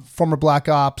of former Black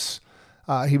Ops.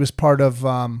 He was part of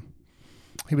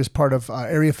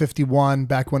Area 51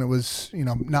 back when it was,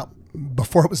 not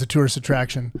before it was a tourist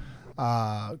attraction.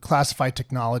 Classified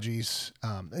Technologies.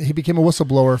 He became a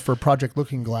whistleblower for Project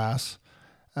Looking Glass.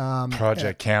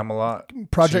 Project Camelot.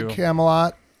 Project too.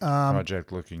 Camelot.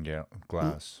 Project Looking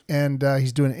Glass. And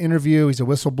he's doing an interview. He's a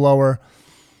whistleblower.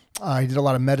 He did a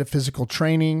lot of metaphysical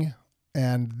training,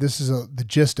 and this is the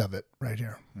gist of it right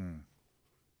here.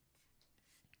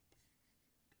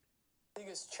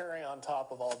 Biggest cherry on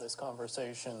top of all this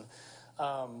conversation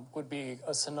would be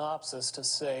a synopsis to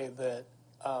say that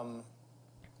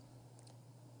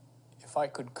if I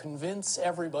could convince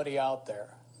everybody out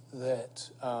there that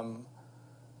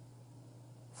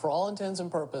for all intents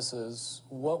and purposes,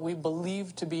 what we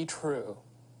believe to be true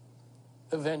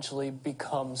eventually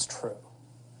becomes true.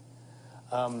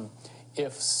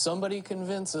 If somebody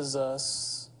convinces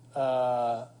us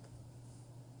that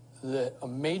a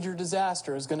major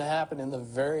disaster is going to happen in the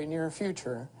very near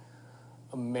future,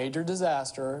 a major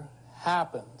disaster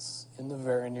happens in the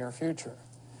very near future.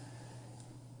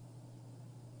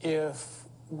 If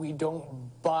we don't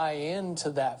buy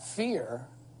into that fear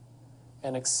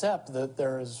and accept that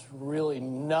there is really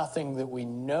nothing that we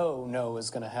know is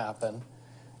going to happen,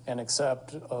 and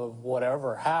accept of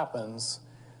whatever happens,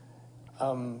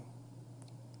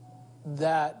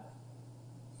 that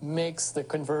makes the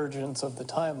convergence of the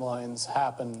timelines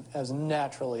happen as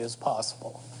naturally as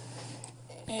possible.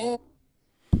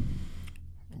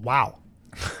 Wow.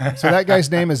 So that guy's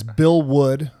name is Bill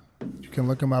Wood. You can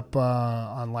look him up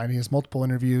online. He has multiple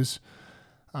interviews.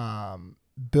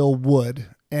 Bill Wood.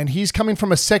 And he's coming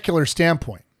from a secular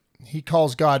standpoint. He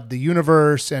calls God the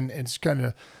universe, and it's kind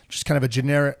of a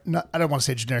generic, I don't want to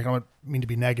say generic, I don't mean to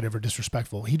be negative or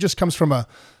disrespectful. He just comes from a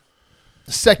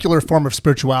secular form of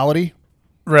spirituality.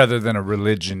 Rather than a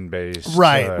religion-based.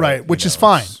 Right, which is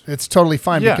fine. It's totally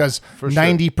fine, Yeah, because for sure.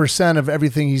 90% of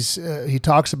everything he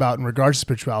talks about in regards to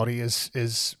spirituality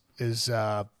is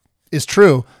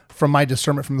true from my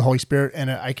discernment from the Holy Spirit,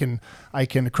 and I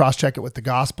can cross-check it with the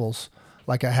Gospels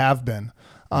like I have been.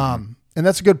 And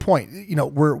that's a good point.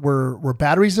 We're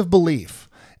batteries of belief,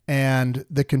 and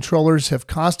the controllers have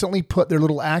constantly put their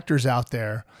little actors out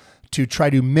there to try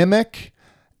to mimic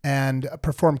and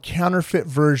perform counterfeit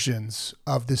versions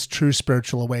of this true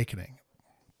spiritual awakening.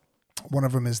 One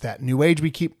of them is that New Age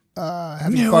we keep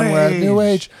having fun with, New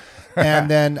Age. And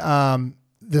then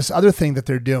this other thing that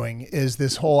they're doing is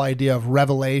this whole idea of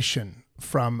revelation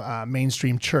from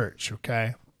mainstream church,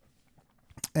 okay?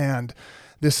 And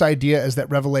this idea is that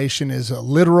revelation is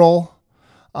literal,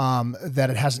 that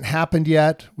it hasn't happened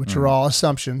yet, which are all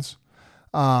assumptions.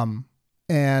 And,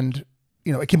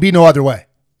 it can be no other way.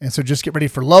 And so just get ready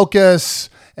for locusts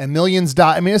and millions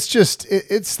die. I mean,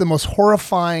 it's the most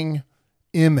horrifying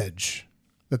image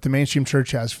that the mainstream church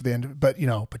has for the end. But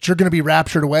you're going to be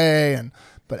raptured away,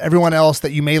 but everyone else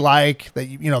that you may like, that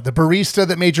the barista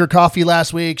that made your coffee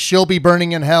last week, she'll be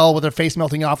burning in hell with her face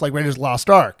melting off like Raiders of the Lost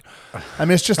Ark. I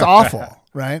mean, it's just awful,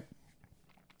 right?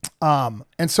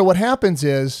 And so what happens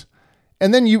is,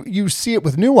 and then you see it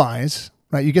with new eyes,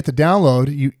 right? You get the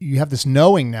download, you have this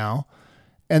knowing now,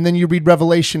 and then you read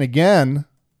Revelation again,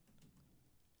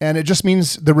 and it just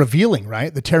means the revealing,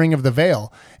 right? The tearing of the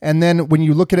veil. And then when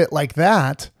you look at it like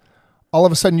that, all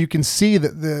of a sudden you can see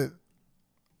that the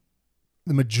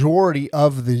majority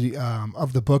of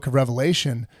the book of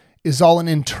Revelation is all an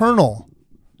internal.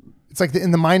 It's like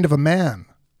in the mind of a man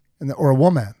or a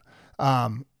woman,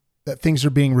 that things are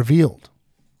being revealed.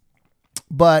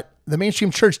 But the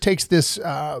mainstream church takes this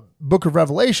book of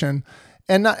Revelation,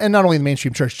 and not only the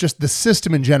mainstream church, just the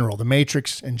system in general, the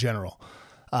matrix in general,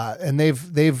 and they've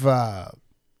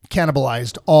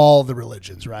cannibalized all the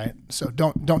religions, right? So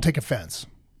don't take offense.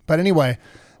 But anyway,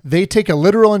 they take a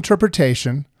literal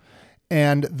interpretation,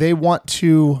 and they want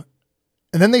to,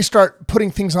 and then they start putting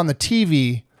things on the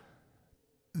TV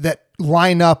that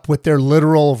line up with their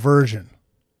literal version,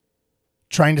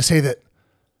 trying to say that,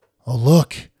 oh,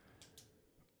 look,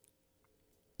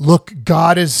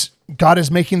 God is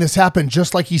making this happen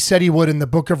just like he said he would in the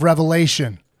book of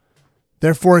Revelation.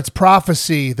 Therefore, it's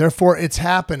prophecy. Therefore, it's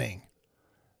happening.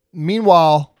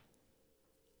 Meanwhile,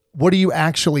 what are you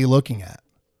actually looking at?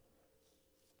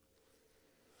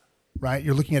 Right?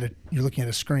 You're looking at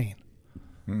a screen.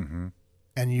 Mm-hmm.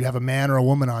 And you have a man or a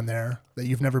woman on there that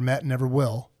you've never met and never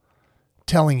will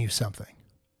telling you something.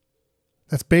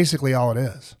 That's basically all it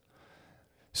is.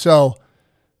 So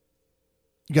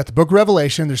you got the book of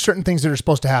Revelation. There's certain things that are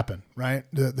supposed to happen, right?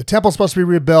 The temple's supposed to be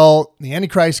rebuilt. The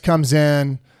Antichrist comes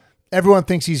in. Everyone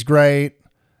thinks he's great.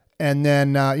 And then,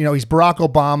 he's Barack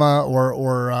Obama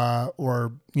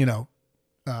or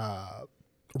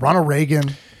Ronald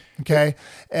Reagan. Okay.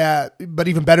 But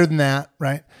even better than that,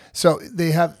 right? So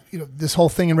they have, this whole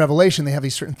thing in Revelation, they have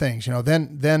these certain things,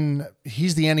 then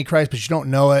he's the Antichrist, but you don't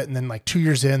know it. And then like 2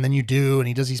 years in, then you do, and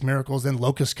he does these miracles, then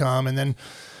locusts come, and then,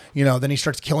 then he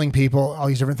starts killing people, all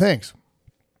these different things.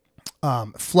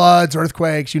 Floods,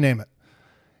 earthquakes, you name it.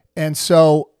 And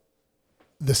so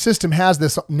the system has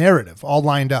this narrative all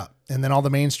lined up, and then all the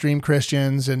mainstream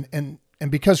Christians and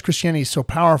because Christianity is so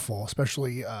powerful,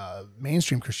 especially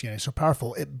mainstream Christianity is so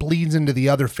powerful, it bleeds into the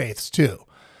other faiths too,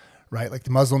 right? Like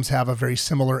the Muslims have a very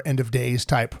similar end of days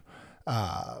type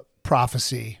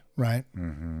prophecy, right?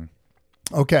 Mm-hmm.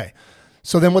 Okay.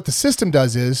 So then what the system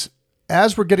does is,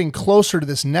 as we're getting closer to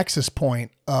this nexus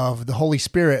point of the Holy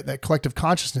Spirit, that collective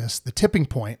consciousness, the tipping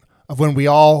point of when we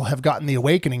all have gotten the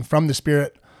awakening from the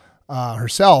Spirit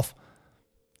herself,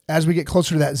 as we get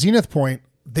closer to that zenith point,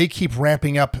 they keep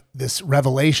ramping up this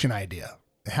revelation idea.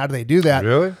 How do they do that?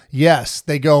 Really? Yes.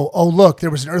 They go, oh, look,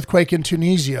 there was an earthquake in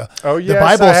Tunisia. Oh, yes, the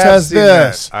Bible says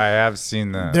this. I have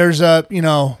seen that. There's a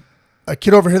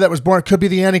kid over here that was born. It could be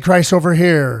the Antichrist over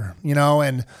here,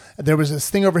 and there was this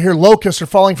thing over here. Locusts are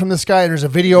falling from the sky. And there's a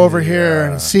video over here,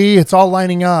 and see, it's all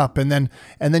lining up. And then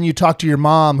you talk to your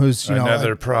mom, who's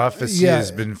another prophecy has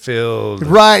been filled.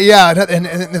 Right? Yeah, and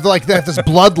they're like they have this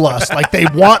bloodlust, like they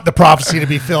want the prophecy to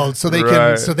be filled, so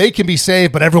they can be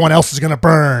saved, but everyone else is going to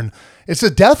burn. It's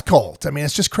a death cult. I mean,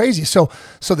 it's just crazy. So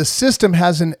the system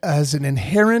has an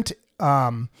inherent,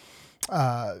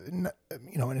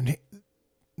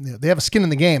 they have a skin in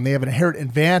the game. They have an inherent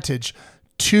advantage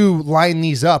to line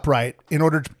these up right in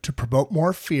order to promote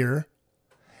more fear,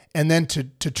 and then to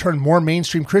turn more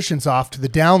mainstream Christians off to the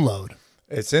download.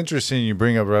 It's interesting you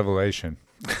bring up Revelation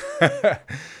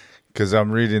because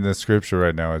I'm reading the scripture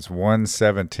right now. It's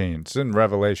 1:17. It's in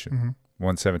Revelation,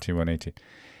 1:17, 1:18.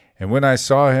 And when I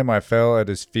saw him, I fell at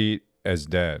his feet as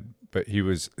dead. But he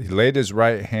laid his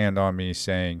right hand on me,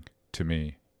 saying to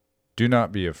me, "Do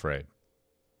not be afraid.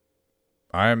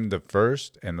 I am the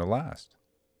first and the last.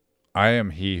 I am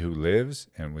he who lives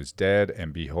and was dead,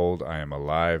 and behold, I am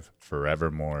alive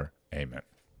forevermore. Amen."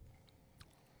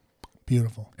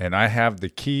 Beautiful. And I have the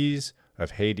keys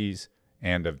of Hades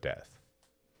and of death.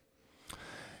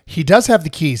 He does have the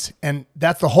keys, and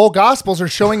that's the whole Gospels are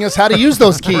showing us how to use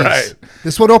those keys. Right.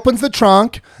 This one opens the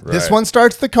trunk. Right. This one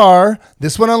starts the car.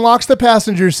 This one unlocks the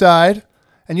passenger side.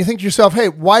 And you think to yourself, hey,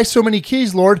 why so many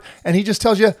keys, Lord? And he just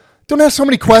tells you, don't ask so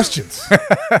many questions.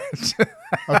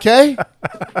 Okay?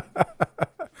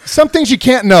 Some things you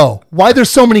can't know. Why there's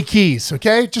so many keys,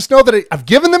 okay? Just know that I've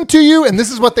given them to you, and this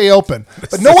is what they open.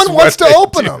 But no one wants to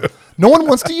open them. No one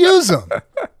wants to use them.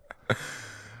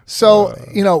 So,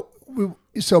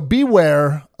 so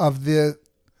beware of the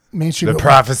mainstream. The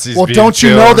prophecies. Well, don't you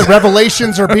know that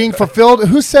revelations are being fulfilled?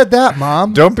 Who said that,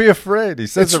 Mom? Don't be afraid. He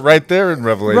says it right there in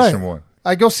Revelation 1.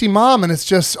 I go see Mom, and it's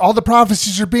just all the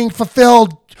prophecies are being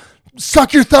fulfilled.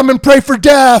 Suck your thumb and pray for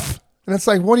death. And it's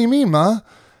like, what do you mean, Ma?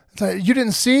 It's like, you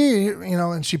didn't see,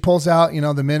 and she pulls out,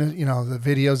 the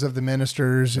videos of the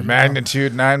ministers. And,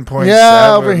 magnitude 9.7.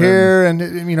 Yeah, over here.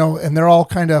 And they're all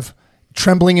kind of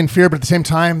trembling in fear, but at the same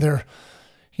time, they're,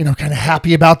 kind of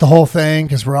happy about the whole thing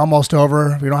because we're almost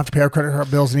over. We don't have to pay our credit card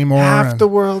bills anymore. Half the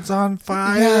world's on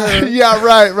fire. Yeah,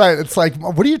 right. It's like,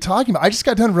 what are you talking about? I just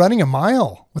got done running a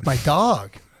mile with my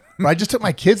dog. I just took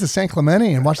my kids to San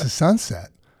Clemente and watched the sunset.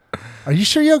 Are you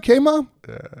sure you're okay, Mom?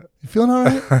 You feeling all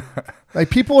right? Like,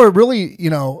 people are really,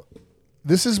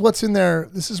 this is what's in their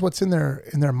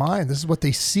mind. This is what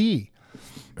they see.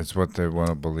 It's what they want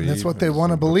to believe. That's what they want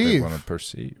to What they believe. want to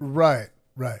perceive. Right.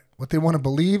 What they want to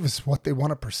believe is what they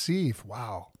want to perceive.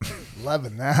 Wow.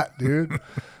 Loving that, dude.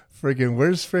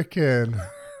 Where's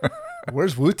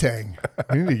Wu-Tang?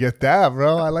 We need to get that,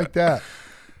 bro. I like that.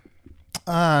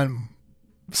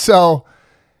 So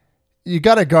you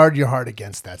got to guard your heart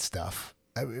against that stuff.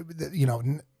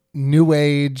 New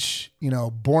age,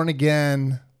 born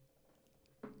again.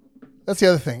 That's the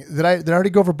other thing. Did I already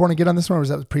go over born again on this one, or was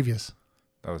that previous?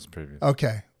 That was previous.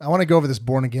 Okay. I want to go over this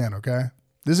born again, okay?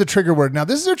 This is a trigger word. Now,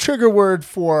 this is a trigger word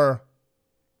for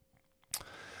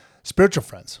spiritual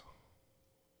friends.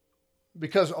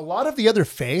 Because a lot of the other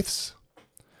faiths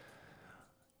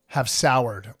have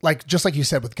soured. Just like you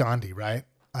said with Gandhi, right?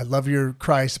 I love your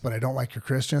Christ, but I don't like your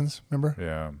Christians. Remember?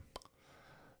 Yeah.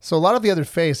 So a lot of the other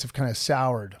faiths have kind of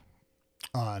soured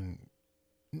on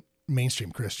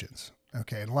mainstream Christians.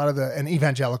 Okay. And a lot of and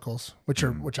evangelicals, which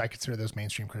I consider those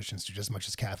mainstream Christians just as much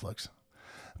as Catholics.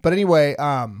 But anyway,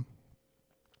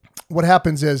 what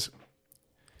happens is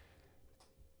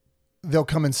they'll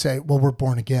come and say, well, we're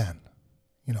born again.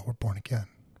 We're born again.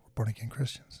 We're born again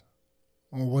Christians.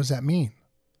 Well, what does that mean?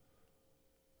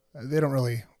 They don't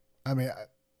really, I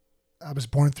was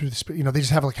born through the Spirit. They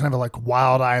just have kind of a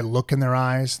wild-eyed look in their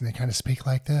eyes, and they kind of speak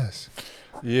like this.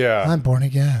 Yeah. I'm born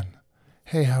again.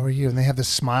 Hey, how are you? And they have this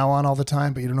smile on all the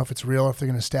time, but you don't know if it's real or if they're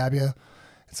going to stab you.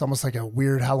 It's almost like a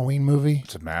weird Halloween movie.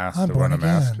 It's a mask. I'm to born run a again.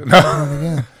 mask. I'm born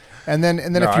again. And then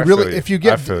if you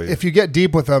get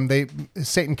deep with them,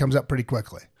 Satan comes up pretty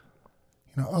quickly.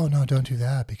 Oh no, don't do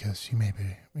that because you may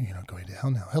be, going to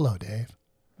hell now. Hello, Dave.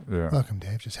 Yeah. Welcome,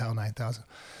 Dave. Just hell 9000.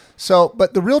 So,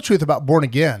 but the real truth about born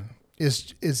again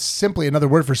is simply another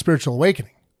word for spiritual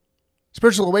awakening.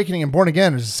 Spiritual awakening and born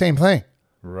again is the same thing.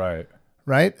 Right.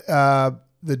 Right? The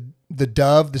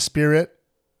dove, the Spirit,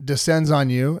 descends on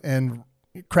you and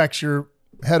cracks your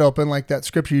head open like that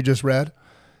scripture you just read,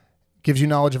 gives you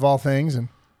knowledge of all things. And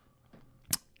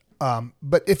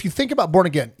but if you think about born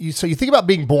again, you think about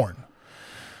being born.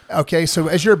 Okay, so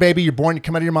as you're a baby, you're born, you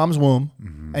come out of your mom's womb,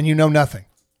 and you know nothing.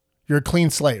 You're a clean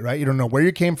slate, right? You don't know where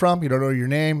you came from. You don't know your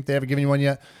name. They haven't given you one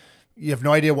yet. You have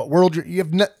no idea what world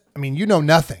you know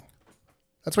nothing.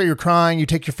 That's why you're crying. You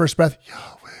take your first breath,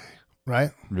 Yahweh,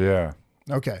 right? Yeah.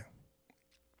 Okay.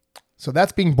 So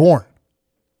that's being born.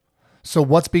 So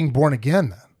what's being born again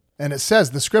then? And it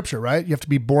says the scripture, right? You have to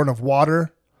be born of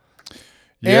water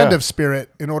and of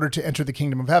spirit in order to enter the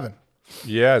kingdom of heaven.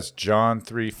 Yes, John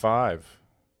 3:5.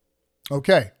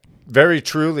 Okay. Very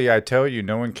truly, I tell you,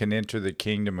 no one can enter the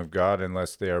kingdom of God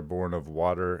unless they are born of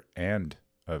water and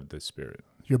of the Spirit.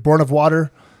 You're born of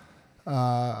water. When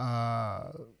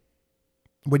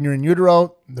you're in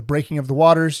utero, the breaking of the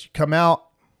waters, you come out.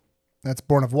 That's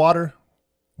born of water.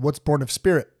 What's born of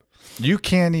spirit? You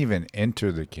can't even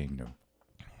enter the kingdom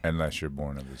unless you're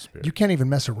born of the Spirit. You can't even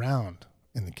mess around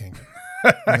in the kingdom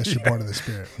unless you're born of the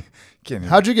Spirit. Can't even-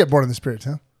 How'd you get born of the Spirit,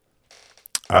 Tim?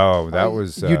 Oh, that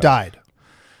was... you died.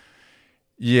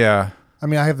 Yeah. I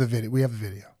have the video. We have the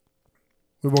video.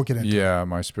 We won't get into it. Yeah,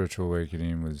 my spiritual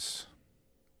awakening was,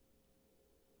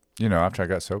 after I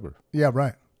got sober. Yeah,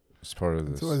 right. It's part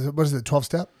of this. So what is it,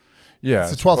 12-step? Yeah,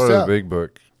 it's a 12 part step. of the big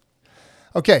book.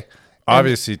 Okay.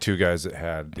 Obviously, two guys that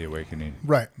had the awakening.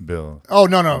 Right. Bill. Oh,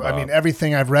 no. Bob.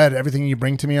 Everything I've read, everything you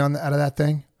bring to me out of that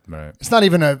thing, Right. it's not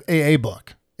even an AA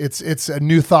book. It's a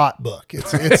new thought book.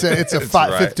 It's a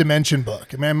fifth dimension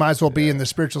book. It might as well be in the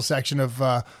spiritual section of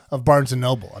Barnes and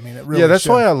Noble. It really that's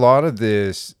should. why a lot of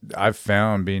this I've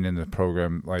found being in the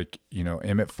program, like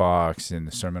Emmett Fox in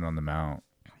the Sermon on the Mount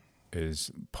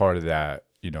is part of that.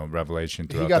 Revelation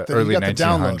throughout the early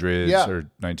 1900s or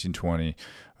 1920.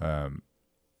 A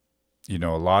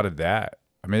lot of that.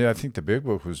 I think the big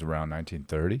book was around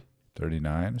 1930.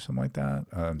 39 or something like that.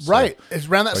 Right. It's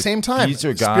around that same time. These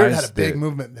are Spirit guys had a big that,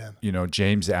 movement then.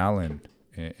 James Allen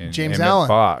and James Emmett Allen.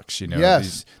 Fox,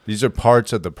 Yes. these are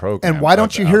parts of the program. And why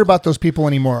don't you hear about those people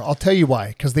anymore? I'll tell you why.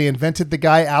 Because they invented the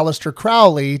guy, Aleister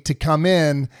Crowley, to come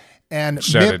in and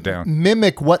shut it down.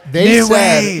 Mimic what they New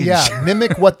said. age. Yeah,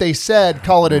 mimic what they said,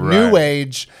 call it a new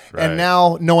age. Right. And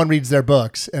now no one reads their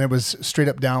books. And it was straight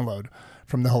up download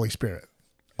from the Holy Spirit.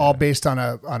 All based on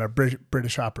a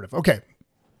British operative. Okay.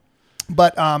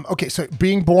 But, so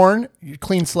being born,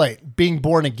 clean slate. Being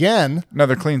born again.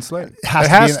 Another clean slate.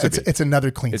 Has to be. It's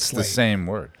another clean slate. It's the same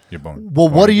word. You're born. Well,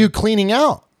 what are you cleaning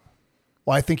out?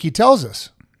 Well, I think he tells us,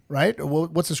 right? Well,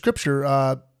 what's the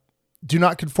scripture? Do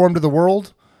not conform to the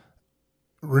world.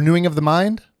 Renewing of the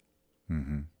mind.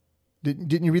 Mm-hmm.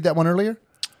 Didn't you read that one earlier?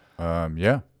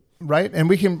 Yeah. Right. And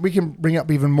we can bring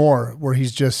up even more where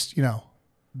he's just,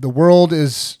 the world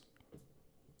is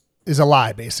a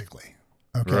lie, basically.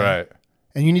 Okay. Right.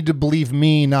 And you need to believe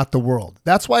me, not the world.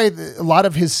 That's why a lot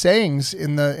of his sayings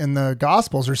in the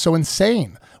Gospels are so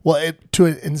insane. Well,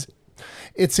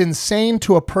 it's insane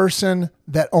to a person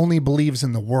that only believes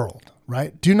in the world,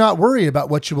 right? Do not worry about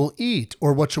what you will eat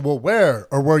or what you will wear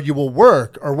or where you will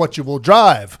work or what you will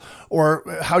drive or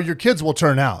how your kids will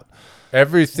turn out.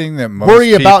 Everything that most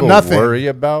Worry people about nothing. worry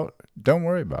about, don't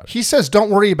worry about it. He says, don't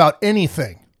worry about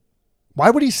anything. Why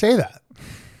would he say that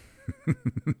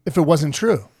if it wasn't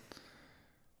true?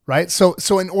 Right? So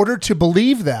in order to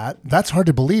believe that, that's hard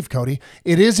to believe, Cody.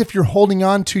 It is if you're holding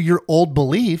on to your old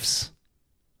beliefs.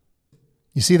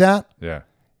 You see that? Yeah.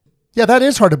 Yeah, that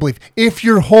is hard to believe. If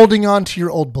you're holding on to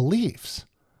your old beliefs,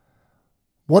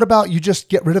 what about you just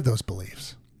get rid of those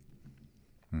beliefs?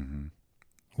 Mm-hmm.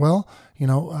 Well,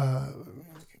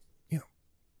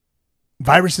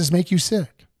 viruses make you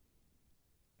sick.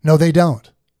 No, they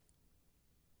don't.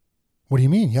 What do you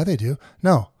mean? Yeah, they do.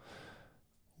 No.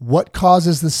 What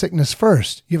causes the sickness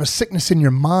first? You have a sickness in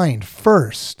your mind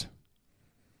first,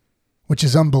 which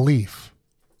is unbelief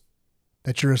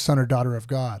that you're a son or daughter of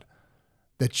God,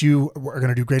 that you are going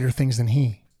to do greater things than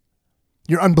he.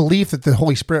 Your unbelief that the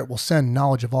Holy Spirit will send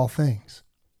knowledge of all things.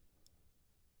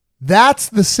 That's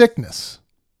the sickness.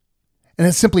 And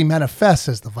it simply manifests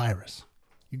as the virus.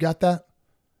 You got that?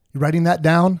 You writing that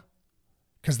down?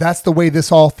 Because that's the way this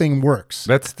whole thing works.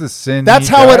 That's the sin. That's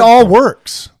he how died it all for.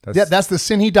 works. That's the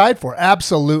sin he died for.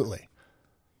 Absolutely.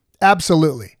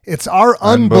 Absolutely. It's our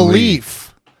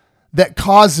unbelief that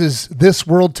causes this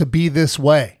world to be this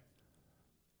way.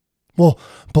 Well,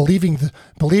 believing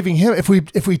him,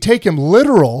 if we take him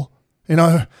literal,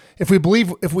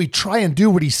 if we try and do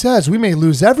what he says, we may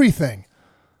lose everything.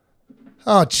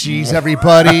 Oh, geez,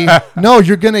 everybody. No,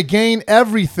 you're going to gain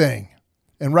everything.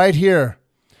 And right here,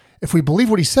 if we believe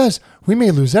what he says, we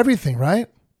may lose everything, right?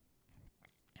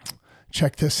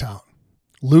 Check this out.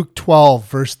 Luke 12,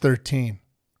 verse 13.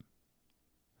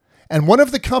 And one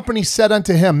of the company said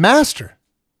unto him, Master.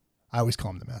 I always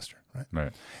call him the master, right?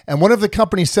 Right. And one of the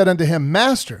company said unto him,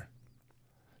 Master,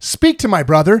 speak to my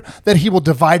brother that he will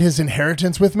divide his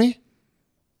inheritance with me.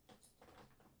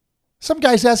 Some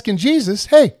guy's asking Jesus,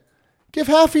 hey, give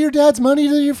half of your dad's money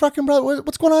to your fucking brother.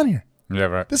 What's going on here? Yeah,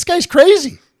 right. This guy's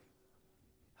crazy.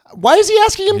 Why is he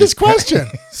asking him this question?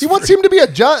 He wants him to be a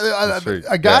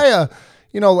guy,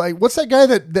 what's that guy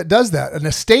that does that? An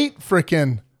estate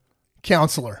freaking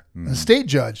counselor, an estate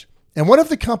judge. And one of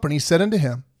the company said unto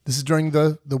him, this is during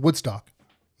the Woodstock,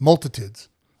 multitudes,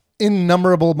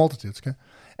 innumerable multitudes. Okay.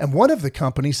 And one of the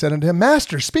company said unto him,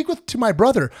 Master, speak to my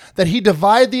brother that he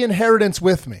divide the inheritance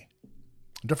with me.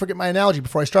 Don't forget my analogy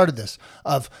before I started this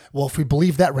of, well, if we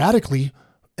believe that radically,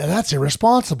 that's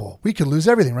irresponsible. We could lose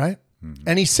everything, right? Mm-hmm.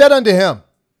 And he said unto him,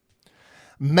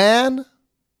 Man,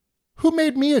 who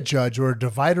made me a judge or a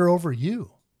divider over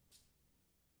you?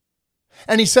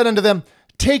 And he said unto them,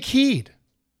 Take heed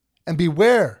and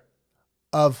beware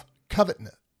of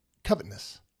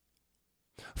covetousness.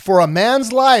 For a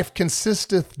man's life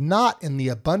consisteth not in the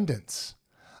abundance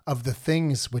of the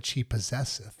things which he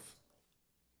possesseth.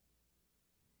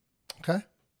 Okay?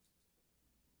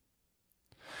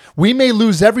 We may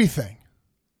lose everything.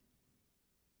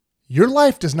 Your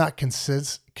life does not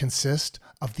consist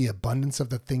of the abundance of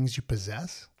the things you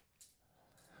possess.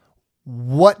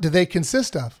 What do they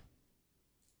consist of?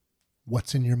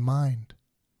 What's in your mind?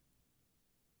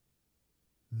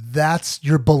 That's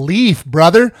your belief,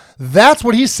 brother. That's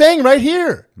what he's saying right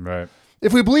here. Right.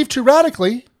 If we believe too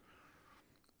radically,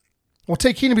 we'll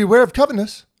take heed and beware of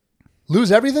covetousness.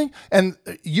 Lose everything. And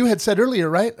you had said earlier,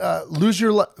 right? Love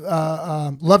your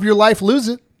life, lose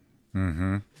it.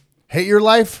 Mm-hmm. Hate your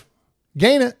life,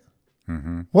 gain it.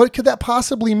 Mm-hmm. What could that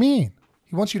possibly mean?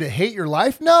 He wants you to hate your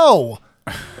life? No.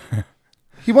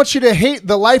 He wants you to hate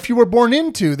the life you were born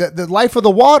into, the life of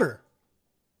the water,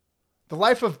 the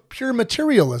life of pure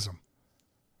materialism.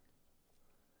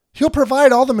 He'll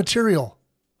provide all the material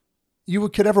you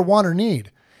could ever want or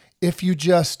need if you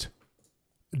just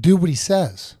do what he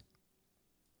says.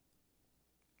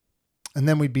 And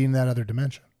then we'd be in that other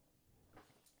dimension.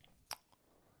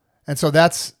 And so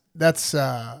that's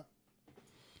the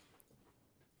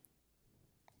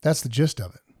gist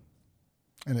of it.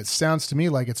 And it sounds to me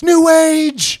like it's New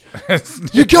Age.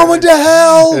 You're going to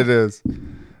hell. It is.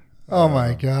 Oh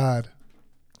my God.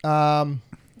 I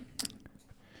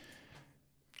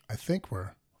think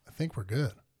we're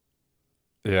good.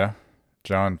 Yeah.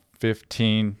 John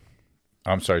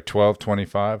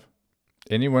 12:25.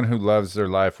 Anyone who loves their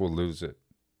life will lose it,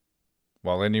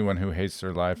 while anyone who hates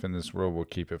their life in this world will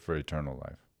keep it for eternal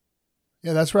life.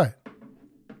 Yeah, that's right.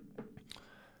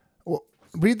 Well,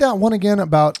 read that one again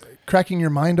about cracking your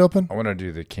mind open? I want to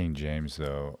do the King James,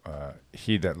 though.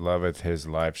 He that loveth his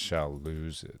life shall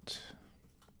lose it,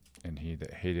 and he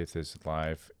that hateth his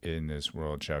life in this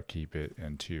world shall keep it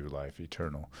unto life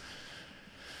eternal.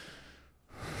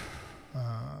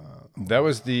 That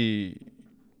was the...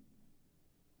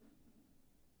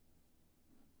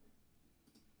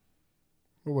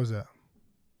 What was that?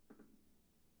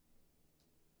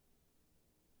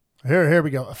 Here we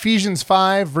go. Ephesians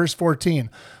 5, verse 14.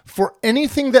 For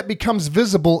anything that becomes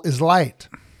visible is light.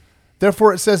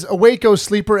 Therefore it says, awake, O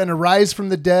sleeper, and arise from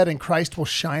the dead, and Christ will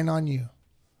shine on you.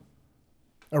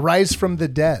 Arise from the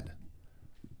dead.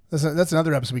 That's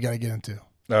another episode we got to get into.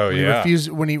 Oh,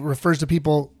 When he refers to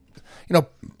people,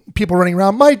 people running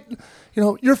around,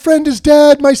 your friend is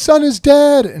dead, my son is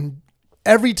dead. And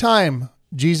every time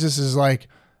Jesus is like,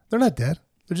 they're not dead.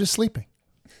 They're just sleeping.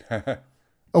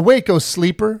 Awake, O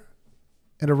sleeper,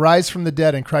 and arise from the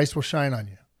dead, and Christ will shine on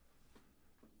you.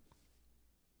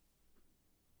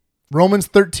 Romans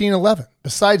 13:11.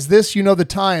 Besides this, you know the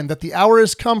time, that the hour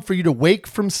has come for you to wake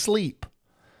from sleep.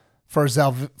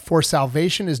 For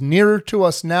salvation is nearer to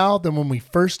us now than when we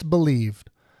first believed.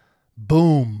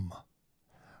 Boom.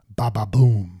 Ba-ba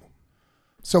boom.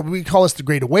 So we call this the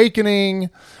Great Awakening.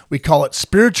 We call it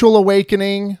spiritual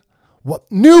awakening.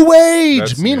 What new age?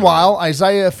 That's Meanwhile, new.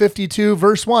 Isaiah 52,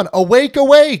 verse 1. Awake,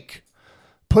 awake.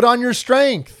 Put on your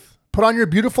strength. Put on your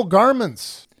beautiful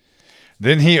garments.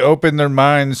 Then he opened their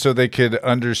minds so they could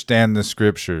understand the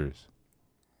scriptures.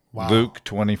 Wow. Luke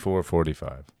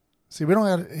 24:45. See, we don't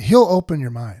have. He'll open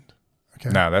your mind. Okay.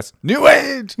 No, that's New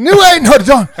Age. New age. No,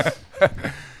 don't.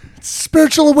 It's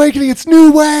spiritual awakening. It's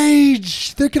new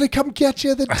age. They're gonna come get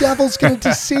you. The devil's gonna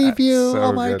deceive you. So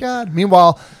oh my good. God.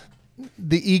 Meanwhile,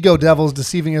 the ego devil's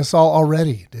deceiving us all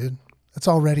already, dude. It's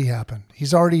already happened.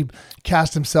 He's already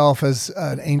cast himself as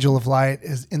an angel of light.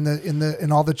 Is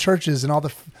in all the churches and all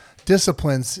the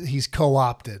disciplines he's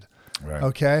co-opted. Right.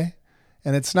 Okay,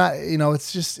 and it's not.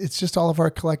 It's just all of our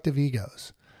collective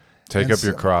egos. Take And up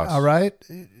your cross. All right.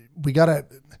 We got to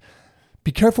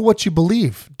be careful what you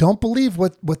believe. Don't believe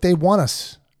what they want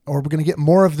us, or we're going to get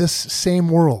more of this same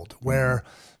world where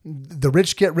the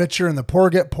rich get richer and the poor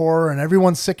get poorer and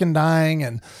everyone's sick and dying.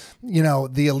 And,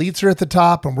 the elites are at the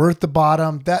top and we're at the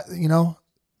bottom.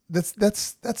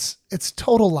 It's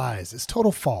total lies. It's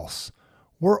total false.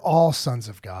 We're all sons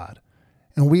of God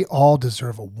and we all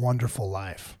deserve a wonderful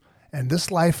life. And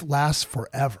this life lasts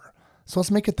forever. So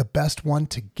let's make it the best one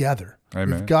together.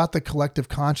 Amen. We've got the collective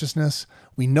consciousness.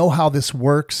 We know how this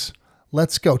works.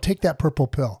 Let's go. Take that purple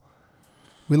pill.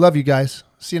 We love you guys.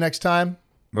 See you next time.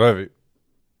 Love you.